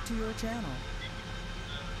was moved to your channel.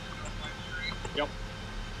 Yep.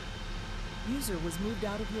 User was moved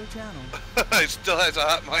out of your channel. He still has a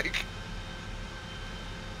hot mic.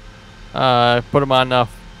 Put him on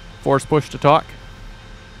force push to talk.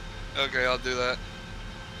 Okay, I'll do that.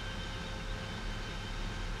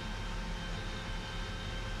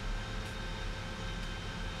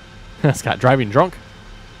 Scott driving drunk.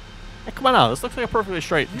 Hey, come on out. This looks like a perfectly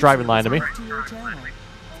straight driving line to me. To your channel.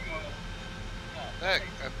 Heck,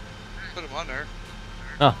 I put him on there.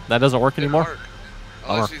 Oh, that doesn't work Didn't anymore? work.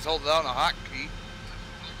 Unless he's holding down a hotkey.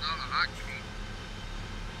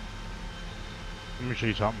 Let me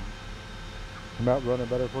see something. Map running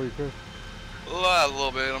better for you, Chris? A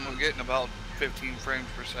little bit. I'm getting about 15 frames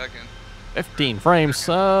per second. 15 frames.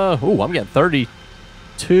 Ooh, I'm getting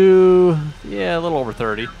 32. Yeah, a little over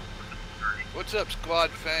 30. What's up,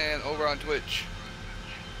 Squad Fan over on Twitch?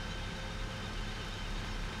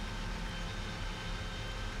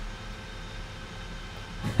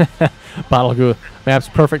 Bottle Goo map's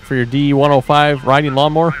perfect for your D105 riding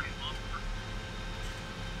lawnmower.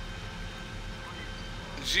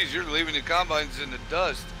 Jeez, you're leaving the combines in the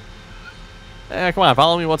dust. Come on,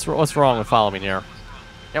 follow me. What's wrong with following me here?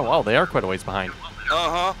 Yeah, well, they are quite a ways behind.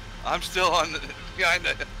 Uh-huh. I'm still on the behind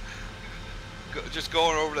the just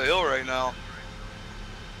going over the hill right now.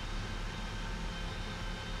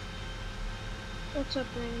 What's up,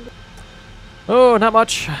 Randy? Oh, not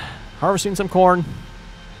much. Harvesting some corn.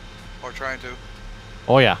 Or trying to.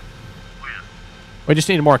 Oh yeah. We just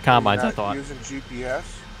need more combines, I thought. Using GPS?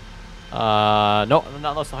 No,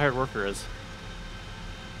 not unless the hired worker is.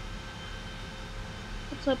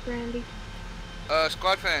 What's up, Randy?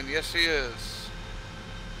 Squad Fan, yes he is.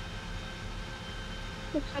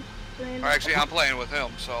 What's up, Randy? Or actually, I'm playing with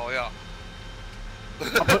him, so yeah.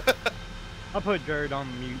 I'll put Jared on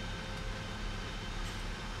mute.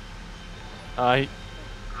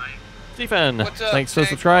 Stephen, What's up, thanks for Tank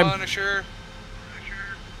subscribe. Punisher?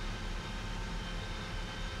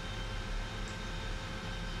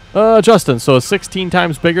 Justin, so 16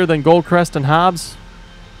 times bigger than Goldcrest and Hobbs?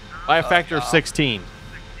 By a factor of 16.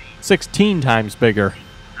 16 times bigger.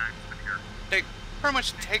 Pretty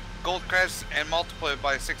much take Goldcrest and multiply it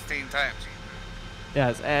by 16 times.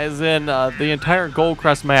 Yes, as in the entire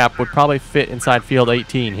Goldcrest map would probably fit inside field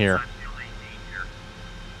 18 here.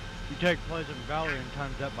 You take Pleasant Valley and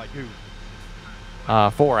times that by 2.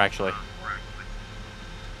 4 actually.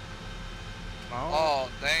 Oh,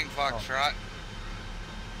 dang, Foxtrot.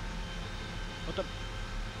 What the?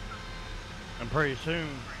 And pretty soon,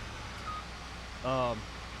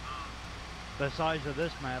 the size of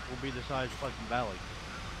this map will be the size of Pleasant Valley.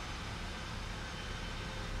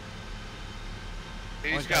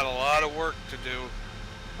 He's got a lot of work to do.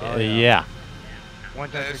 Yeah.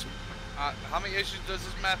 How many issues does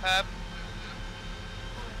this map have?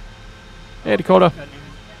 Hey, Dakota.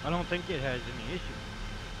 I don't think it has any issue.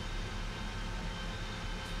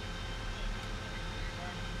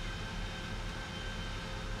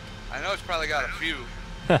 I know it's probably got a few.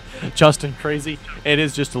 Justin, crazy. It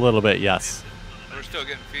is just a little bit, yes. We're still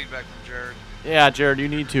getting feedback from Jared. Yeah, Jared, you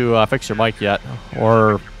need to fix your mic yet,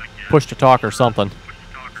 or push to talk or something.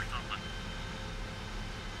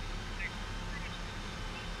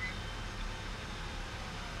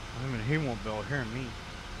 I mean, he won't be able to hear me.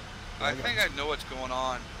 I think I know what's going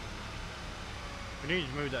on. We need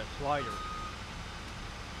to move that slider.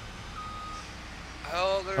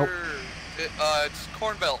 Elder, it's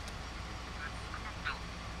Cornbelt.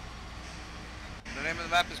 The name of the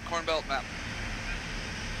map is Cornbelt map.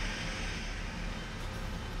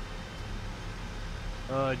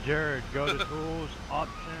 Jared, go to tools,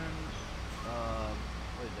 options,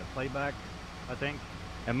 what is it, playback, I think,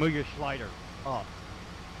 and move your slider up.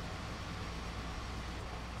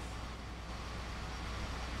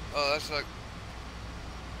 Oh, that's like.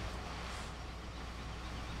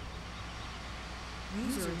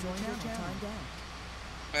 User joined your channel timed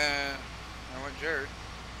out. I went Jared.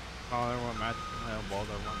 Oh, there weren't Matt. Well,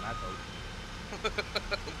 there weren't Matt though.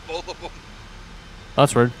 Both of them.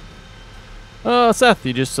 That's weird. Seth,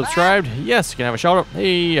 you just subscribed? Yes, you can have a shout out.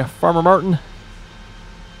 Hey, Farmer Martin.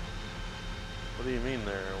 What do you mean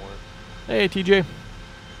there? Hey, TJ.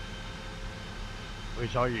 We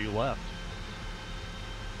saw you left.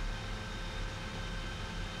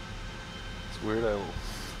 It's weird.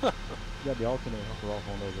 You got the alternate helper off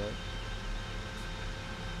on those, right?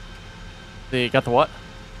 They got the what?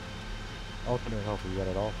 Alternate helper, you got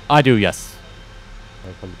it off? I do, yes.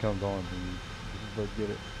 Because it comes on and you both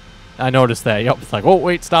get it. I noticed that. Yep. It's like, oh,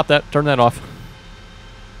 wait, stop that. Turn that off.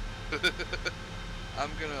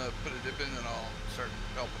 I'm gonna put a dip in and I'll start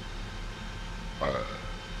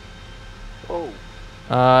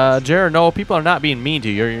helping. Jared, no, people are not being mean to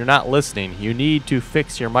you. You're not listening. You need to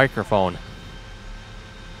fix your microphone.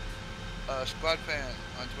 Squad Fan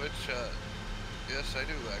on Twitch. Yes, I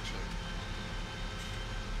do actually.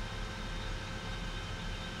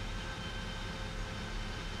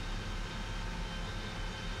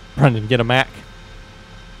 Brendan, get a Mac.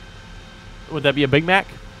 Would that be a Big Mac?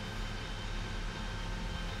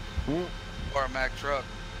 Or a Mack truck.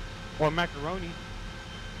 Or macaroni.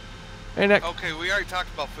 Hey, Nick. Okay, we already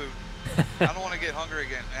talked about food. I don't want to get hungry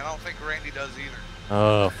again, and I don't think Randy does either.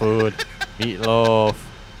 Oh, food. Meatloaf.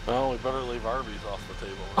 Well, we better leave Arby's off the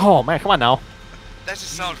table. Oh, man, come on now. That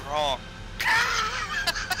just sounds wrong.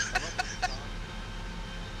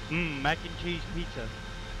 Mac and cheese pizza.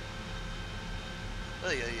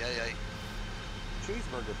 Ay.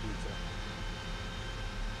 Cheeseburger pizza.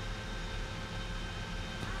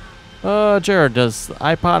 Jared, does the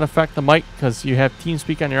iPod affect the mic because you have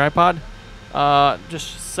TeamSpeak on your iPod?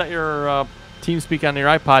 Just set your TeamSpeak on your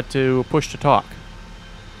iPod to push to talk.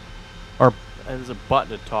 Or there's a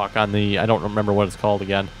button to talk on the, I don't remember what it's called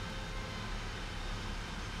again.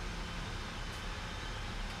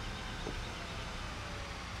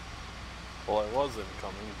 Well, I was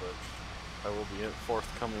incoming, but I will be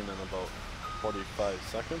forthcoming in about 45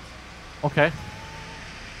 seconds. Okay.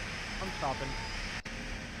 I'm stopping.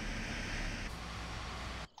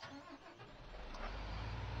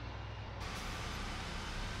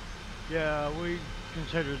 Yeah, we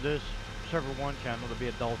consider this server 1 channel to be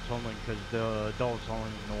adults only because the adults only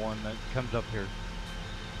is the one that comes up here.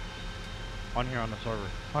 On here on the server.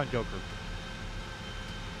 On Joker.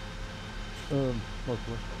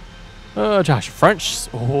 Mostly. Josh, French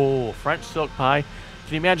silk pie.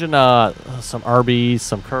 Can you imagine some Arby's,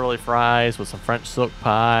 some curly fries with some French silk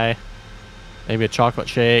pie, maybe a chocolate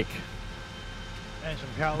shake? And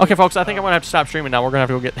some Okay, folks, I think I'm gonna have to stop streaming now. We're gonna have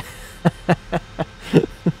to go get.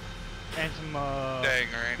 And some Dang,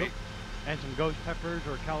 Randy. And some ghost peppers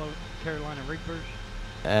or Carolina Reapers.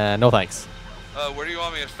 No thanks. Where do you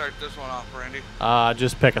want me to start this one off, Randy?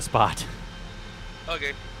 Just pick a spot.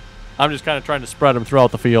 Okay. I'm just kind of trying to spread them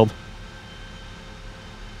throughout the field.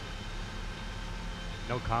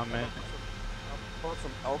 No comment. I'll put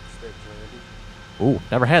some elk sticks, Randy. Ooh,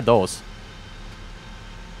 never had those.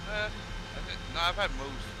 No, I've had moose.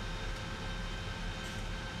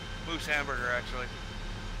 Moose hamburger, actually.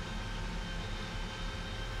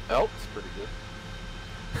 Elk's pretty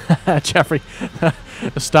good. Jeffrey,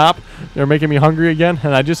 stop. They're making me hungry again,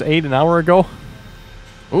 and I just ate an hour ago.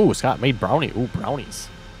 Ooh, Scott made brownie. Ooh, brownies.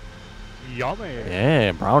 Yummy.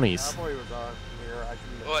 Yeah, brownies. Cowboy was on here. I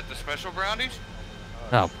can. What, the special brownies?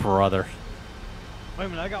 Oh, brother. Wait a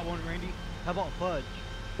minute, I got one, Randy. How about fudge?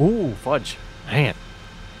 Ooh, fudge. Man.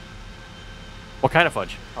 What kind of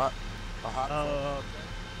fudge? A hot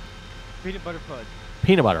Peanut butter fudge.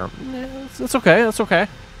 Peanut butter. Yeah, that's okay. That's okay.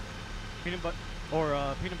 Peanut butter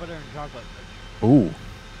or peanut butter and chocolate fudge. Ooh.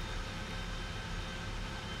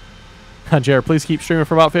 Jared, please keep streaming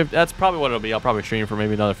for about 50. That's probably what it'll be. I'll probably stream for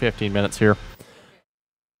maybe another 15 minutes here.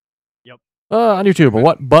 Yep. On YouTube,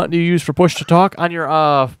 what button do you use for push to talk? On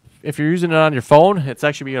your if you're using it on your phone, it's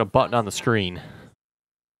actually a button on the screen.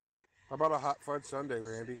 How about a hot fudge sundae,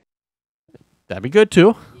 Randy? That'd be good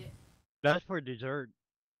too. That's for dessert.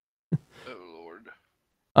 Oh, Lord.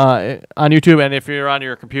 On YouTube, and if you're on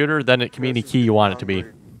your computer, then it can be any key you want it to be.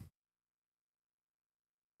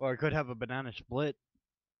 Or I could have a banana split.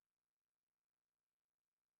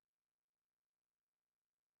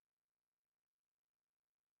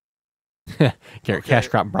 Garrett, cash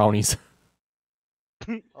crop brownies.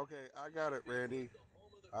 Okay, I got it, Randy.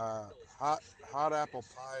 Hot apple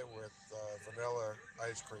pie with vanilla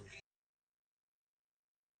ice cream.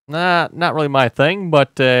 Not really my thing,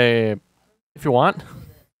 but if you want.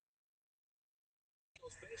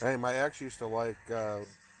 Hey, my ex used to like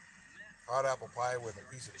hot apple pie with a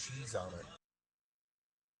piece of cheese on it.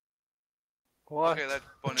 What? Okay, that's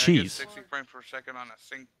funny. Cheese. I get 60 frames per second on a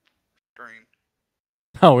sync screen.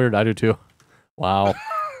 Oh, weird. I do too. Wow.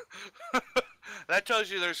 That tells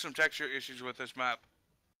you there's some texture issues with this map.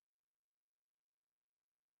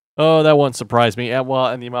 Oh, that wouldn't surprise me. Well,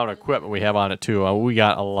 and the amount of equipment we have on it too. We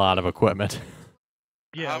got a lot of equipment.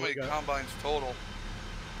 Yeah. How many combines total?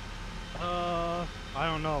 I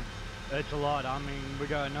don't know. It's a lot. I mean, we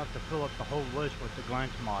got enough to fill up the whole list with the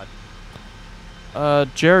glance mod.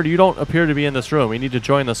 Jared, you don't appear to be in this room. You need to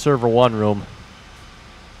join the server 1 room.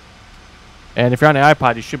 And if you're on the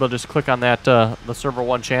iPod, you should be able to just click on that the server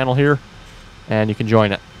 1 channel here, and you can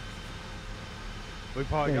join it. We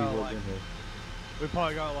probably got like 10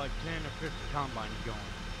 or 50 combines going.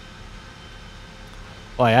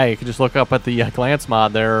 Well, yeah, you can just look up at the glance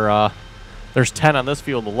mod there. There's 10 on this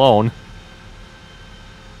field alone.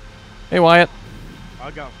 Hey, Wyatt.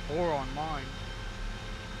 I got 4 on mine.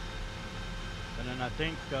 And then I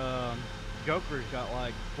think Joker's got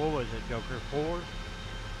like, what was it, Joker? 4?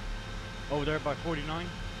 Over there by 49?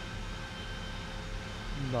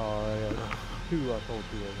 No, I got 2. I sold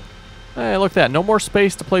 2 of them. Hey, look at that. No more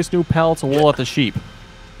space to place new pellets and wool at the sheep.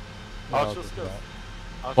 I was just gonna.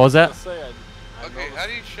 What was that? Say, I Okay, how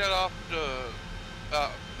do you shut off the...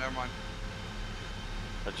 Oh, never mind.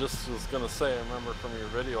 I just was gonna say, I remember from your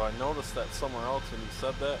video, I noticed that somewhere else when you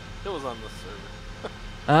said that, it was on this server.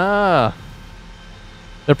 Ah.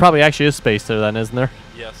 There probably actually is space there then, isn't there?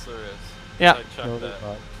 Yes, there is. Yeah. I checked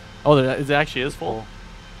that. Oh, it actually is full.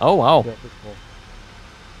 Oh, wow. Yeah, it's full.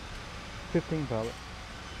 15 pallets.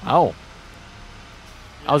 Wow.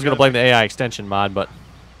 I was going to blame the AI extension mod, but...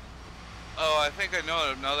 Oh, Oh, I think I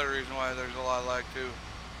know another reason why there's a lot of lag too.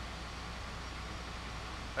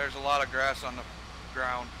 There's a lot of grass on the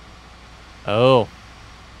ground. Oh.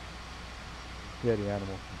 Yeah, the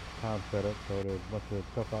animal time set up, so there's a bunch of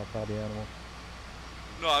stuff outside the animal.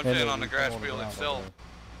 No, I'm saying on the grass field itself.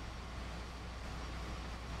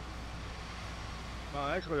 Well,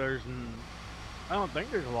 actually, I don't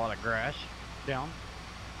think there's a lot of grass down.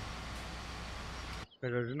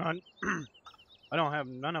 Cause there's none. I don't have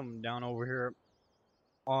none of them down over here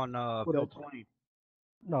on field 20.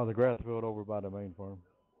 No, the grass field over by the main farm.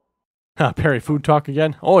 Perry, food talk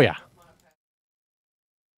again? Oh, yeah.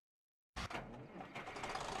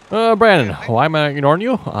 Brandon, why am I ignoring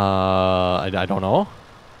you? I don't know.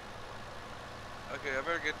 Okay, I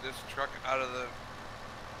better get this truck out of the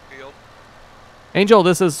field. Angel,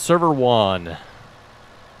 this is server 1.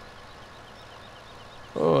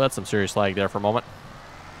 Oh, that's some serious lag there for a moment.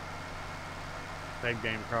 Same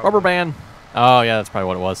game, probably. Rubber band. Oh, yeah, that's probably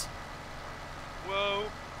what it was. Whoa.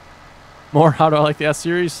 More, how do I like the S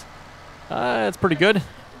series? It's pretty good.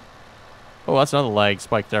 Oh, that's another lag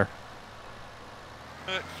spike there.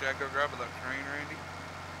 Should I go grab the train, Randy?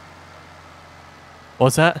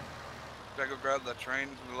 What's that? Should I go grab the train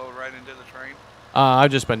and load right into the train?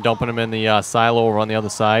 I've just been dumping them in the silo over on the other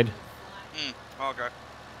side. Okay.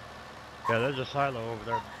 Yeah, there's a silo over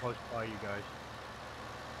there close by you guys.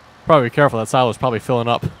 Probably be careful. That silo's probably filling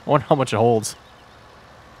up. I wonder how much it holds.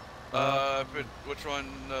 Which one?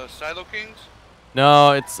 Silo Kings? No,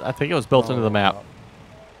 I think it was built into the map. I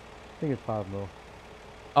think it's 5 mil.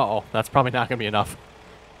 Uh-oh, that's probably not going to be enough.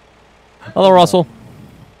 Hello, Russell.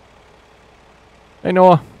 Hey,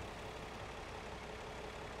 Noah.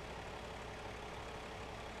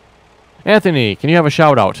 Anthony, can you have a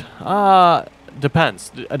shout out?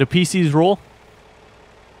 Depends. Do PCs rule?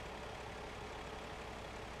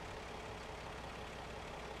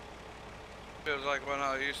 Feels like when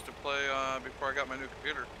I used to play before I got my new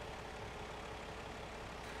computer.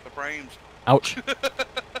 The frames. Ouch.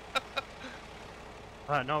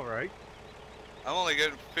 I know, right? I'm only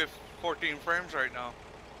getting 14 frames right now.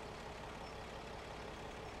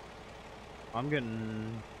 I'm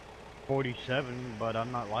getting 47, but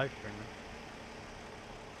I'm not live streaming.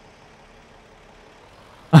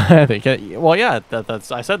 I think. Well, yeah.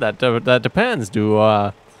 That's. I said that. That depends. Do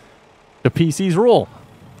the PCs rule?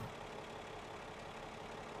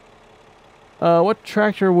 What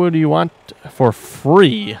tractor would you want for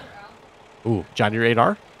free? Ooh, John Deere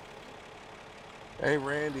 8R. Hey,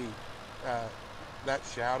 Randy, that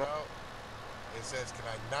shout out, it says, can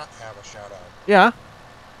I not have a shout out? Yeah.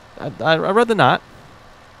 I read the not.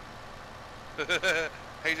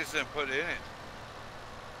 He just didn't put it in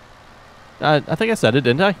it. I think I said it,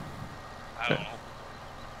 didn't I? I don't know.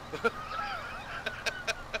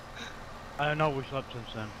 I don't know. We slept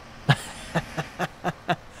since then.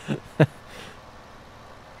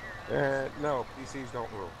 No, PCs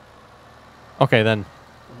don't rule. Okay, then.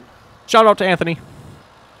 Shout out to Anthony.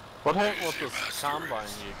 What happened with this combine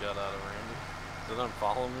you got out of Randy? Did it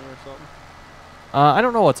unfollow me or something? I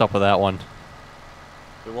don't know what's up with that one.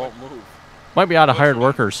 It won't move. Might be out of hired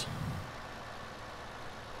workers.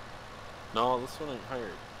 No, this one ain't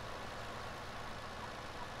hired.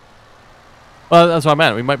 Well, that's what I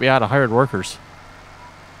meant. We might be out of hired workers.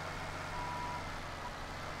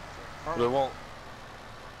 They won't.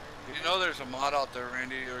 You know there's a mod out there,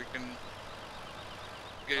 Randy, where you can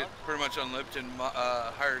get pretty much unlimited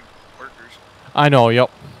hired workers. I know, yep.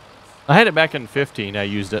 I had it back in 15. I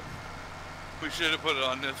used it. We should have put it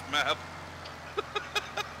on this map.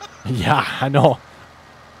 Yeah, I know.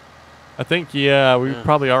 I think, yeah, we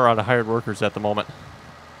probably are out of hired workers at the moment.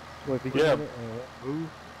 Well, if you get it move,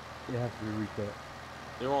 it has to be reset.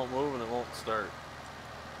 It won't move and it won't start.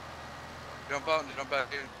 Jump out and jump back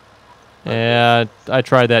in. Yeah, I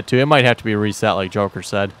tried that too. It might have to be reset, like Joker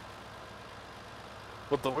said.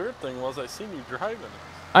 But the weird thing was, I seen you driving it.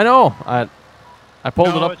 I know. I pulled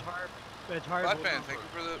it up. It's hard. Blackman, thank you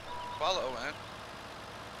for the follow, man.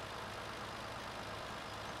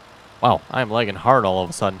 Wow, I am lagging hard all of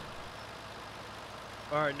a sudden.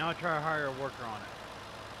 Alright, now try to hire a worker on it.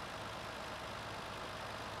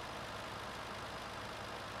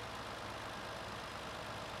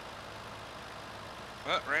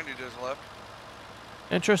 Well, Randy just left.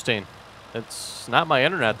 Interesting. It's not my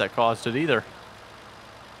internet that caused it either.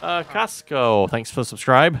 Costco, thanks for the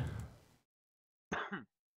subscribe.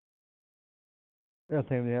 Yeah,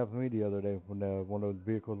 same thing happened to me the other day when one of those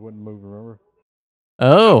vehicles wouldn't move, remember?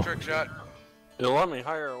 Oh. Trick shot. It'll let me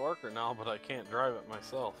hire a worker now, but I can't drive it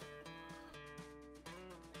myself.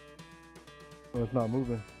 Well, it's not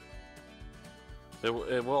moving.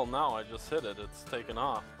 It will now. I just hit it. It's taken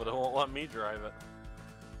off, but it won't let me drive it.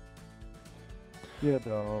 Yeah,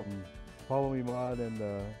 the follow me mod and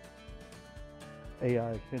the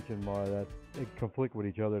AI extension mod, that it conflict with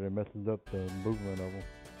each other and messes up the movement of them.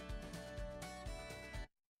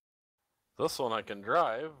 This one I can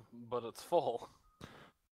drive, but it's full.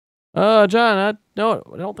 John, no,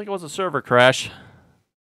 I don't think it was a server crash.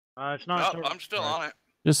 It's not. I'm still on it.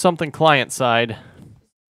 Just something client side.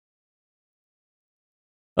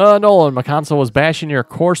 Nolan, my console was bashing your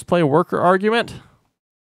courseplay worker argument.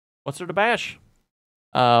 What's there to bash?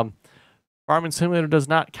 Farming Simulator does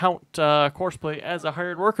not count courseplay as a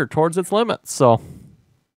hired worker towards its limits, so.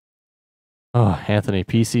 Oh, Anthony,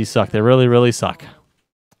 PCs suck. They really, really suck.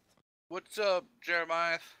 What's up,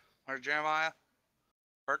 Jeremiah? Or Jeremiah?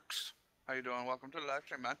 Perks? How you doing? Welcome to the live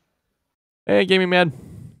stream, man. Hey, Gaming Man.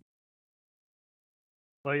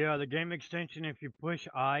 Well, yeah, the game extension, if you push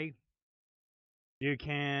I, you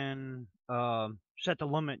can set the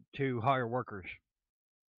limit to hire workers.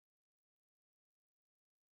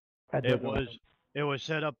 It was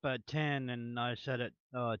set up at 10, and I set it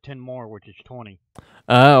 10 more, which is 20.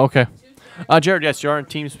 Okay. Jared, yes, you're on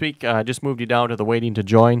TeamSpeak. I just moved you down to the waiting to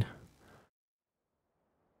join.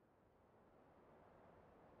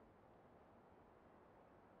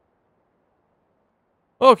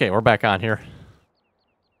 Okay, we're back on here.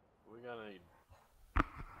 We got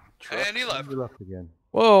a And he left. He left again.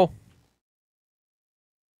 Whoa.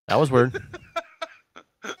 That was weird.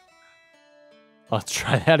 Let's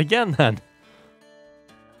try that again then.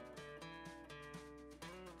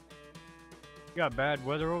 You got bad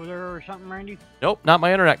weather over there or something, Randy? Nope, not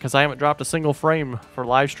my internet, because I haven't dropped a single frame for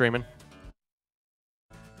live streaming.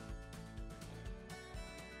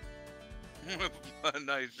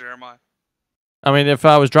 Nice, Jeremiah. I mean, if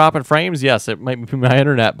I was dropping frames, yes, it might be my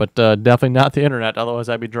internet, but definitely not the internet. Otherwise,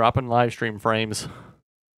 I'd be dropping live stream frames.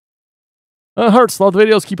 Hearts, love the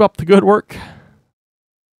videos. Keep up the good work.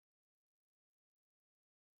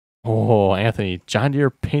 Oh, Anthony, John Deere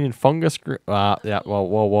painted fungus. Yeah,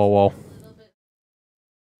 whoa.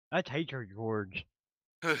 That's hatred words.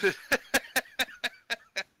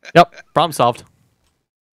 Yep, problem solved.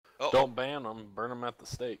 Don't ban them, burn them at the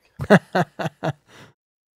stake.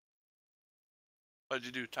 What'd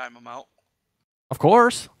you do? Time them out? Of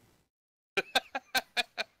course.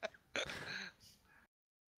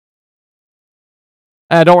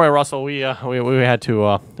 Don't worry, Russell. We had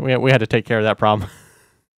to take care of that problem.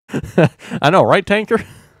 I know, right, Tanker?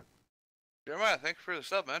 Jeremiah, thanks for the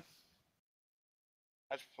sub, man.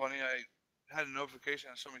 That's funny. I had a notification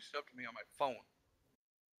that somebody subbed to me on my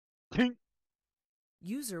phone.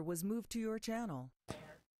 User was moved to your channel.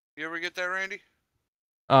 You ever get that, Randy?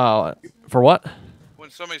 For what? When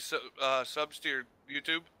somebody subs to your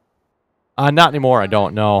YouTube? Not anymore. I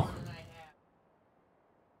don't know.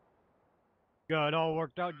 Got it all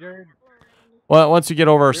worked out, Jared? Well, once you get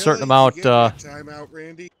over a certain amount, You get that time out,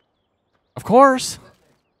 Randy? of course.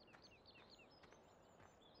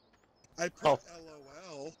 I put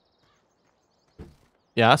LOL.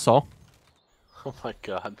 Yeah, so Oh my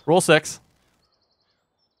god. rule 6.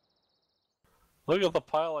 Look at the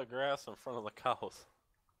pile of grass in front of the cows.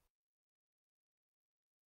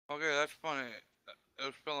 Okay, that's funny. It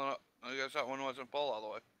was filling up. I guess that one wasn't full all the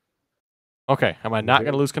way. Okay, am I not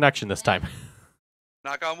going to lose connection this time?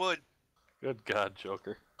 Knock on wood. Good god,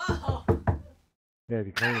 Joker. Yeah, if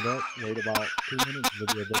you clean it up, wait about 2 minutes,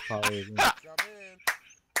 video will probably again. Jump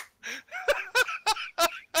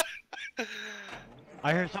in.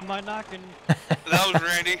 I hear somebody knocking. That was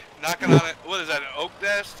Randy knocking on it. What is that, an oak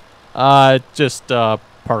desk? Just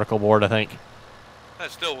particle board, I think.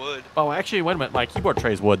 That's still wood. Oh, actually, wait a minute. My keyboard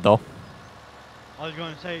tray's wood, though. I was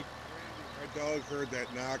going to say, My dog heard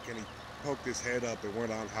that knock and he poked his head up and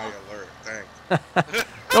went on high alert. Thanks.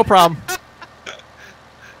 No problem. I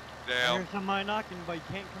Damn. hear somebody knocking, but you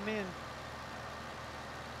can't come in.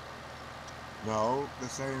 No, the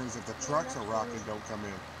saying is if the trucks are rocking, don't come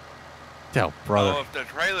in. Oh, brother. Oh, if the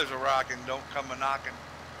trailers are rocking, don't come a knocking.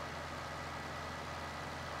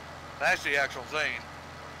 That's the actual saying.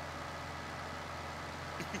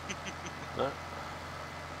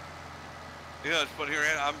 You know, it's funny here,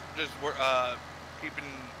 I'm just keeping,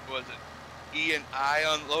 was it E and I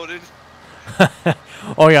unloaded?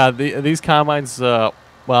 Oh, yeah, these combines, well,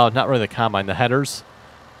 not really the combine, the headers,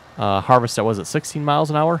 harvest at, was it 16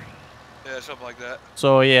 miles an hour? Yeah, something like that.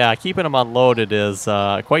 So, yeah, keeping them unloaded is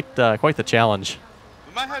quite the challenge.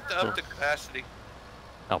 We might have to up the capacity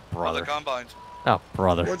Oh, of the brother. combines. Oh,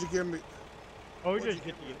 brother. What'd you give me? Oh, we just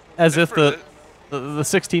get the... As if the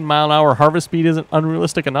 16 mile an hour harvest speed isn't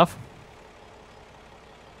unrealistic enough.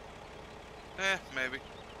 Maybe.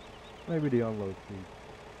 Maybe the unload speed.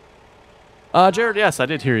 Jared, yes, I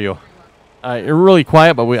did hear you. You're really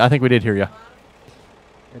quiet, but I think we did hear you.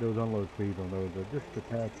 Yeah, those unload speeds on those are just a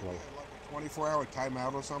tad slow. Like a 24-hour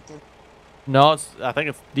timeout or something? No, I think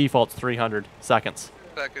it's default's 300 seconds.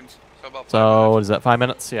 Seconds. So about 5 So what minutes. is that? 5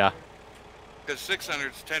 minutes? Yeah. Because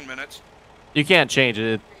 600 is 10 minutes. You can't change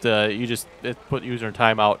it. You just put user in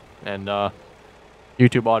timeout, and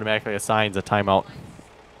YouTube automatically assigns a timeout.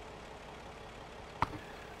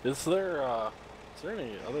 Is there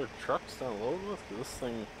any other trucks to unload with? 'Cause this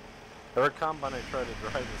thing, every combine I try to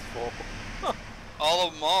drive is full. All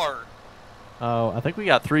of them are. Oh, I think we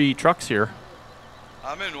got 3 trucks here.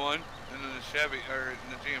 I'm in one, and in the Chevy or in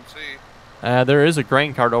the GMC. There is a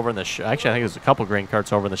grain cart over in the actually, I think there's a couple grain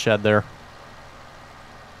carts over in the shed there.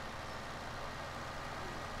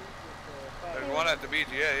 There's one at the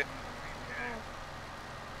BGA.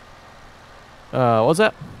 What was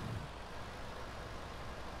that?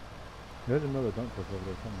 There's another dump truck over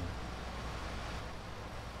there somewhere.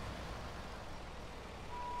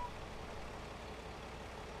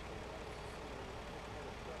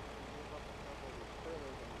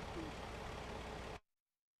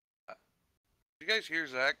 You guys hear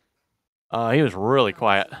Zach? He was really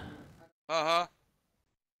quiet. Uh-huh.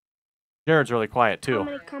 Jared's really quiet How too.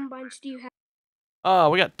 many combines do you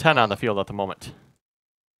have? We got 10 on the field at the moment.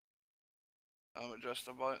 I'm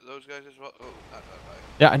adjusting those guys as well. Oh, not.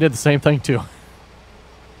 Yeah, I did the same thing too.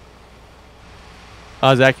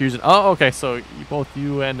 Zach using. Oh, okay. So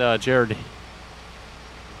you and Jared.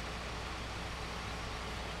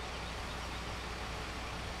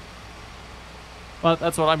 Well,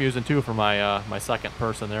 that's what I'm using too for my my second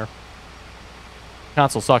person there.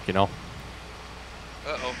 Console suck, you know.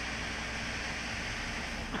 Uh-oh.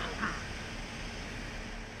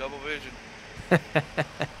 Double vision.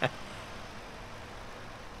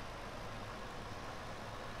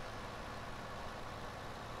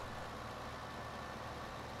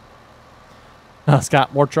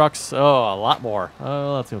 Scott, more trucks? Oh, a lot more.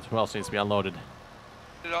 Let's see what else needs to be unloaded.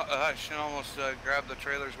 I should almost grab the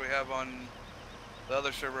trailers we have on the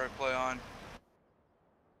other server I play on.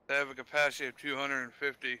 They have a capacity of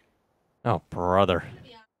 250. Oh, brother.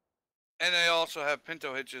 And they also have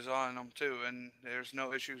pinto hitches on them too, and there's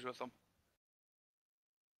no issues with them.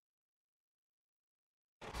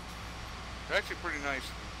 They're actually pretty nice.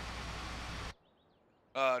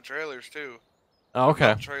 Trailers too. Oh,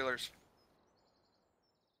 okay. Trailers.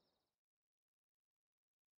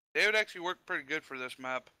 They would actually work pretty good for this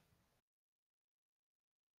map.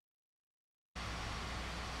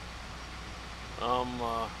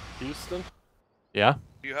 Houston? Yeah?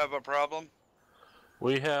 Do you have a problem?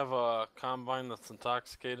 We have a combine that's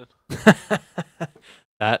intoxicated.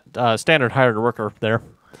 That standard hired worker there.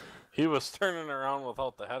 He was turning around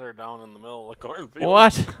without the header down in the middle of the cornfield.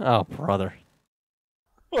 What? Oh, brother.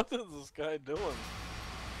 What is this guy doing?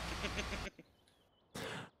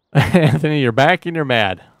 Anthony, you're back and you're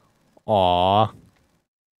mad. Aw.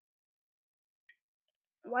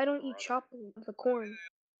 Why don't you chop the corn?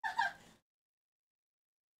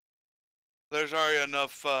 There's already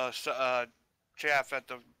enough chaff at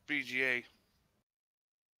the BGA.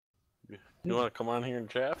 You want to come on here and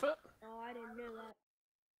chaff it? No, I didn't know that.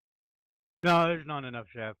 No, there's not enough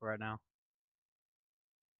shaft right now.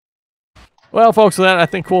 Well, folks, with that, I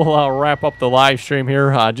think we'll wrap up the live stream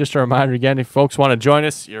here. Just a reminder again, if folks want to join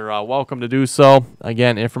us, you're welcome to do so.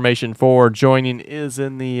 Again, information for joining is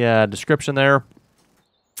in the description there.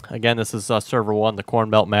 Again, this is server 1, the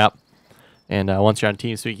Cornbelt map. And once you're on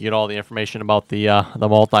TeamSpeak, you get all the information about the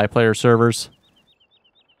multiplayer servers.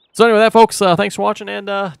 So anyway, that, folks, thanks for watching,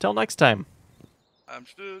 and till next time. I'm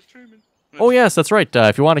still streaming. Oh, yes, that's right.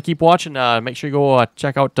 If you want to keep watching, make sure you go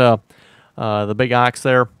check out the Big Ox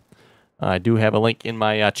there. I do have a link in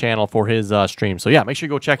my channel for his stream. So, yeah, make sure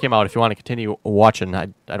you go check him out if you want to continue watching. I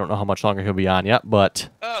don't know how much longer he'll be on yet, but...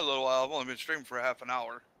 A little while. I've only been streaming for half an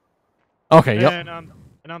hour. Okay, yep.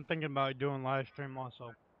 And I'm thinking about doing live stream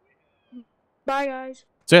also. Bye, guys.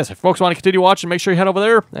 So, yes, if folks want to continue watching, make sure you head over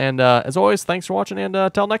there. And, as always, thanks for watching,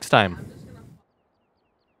 and till next time.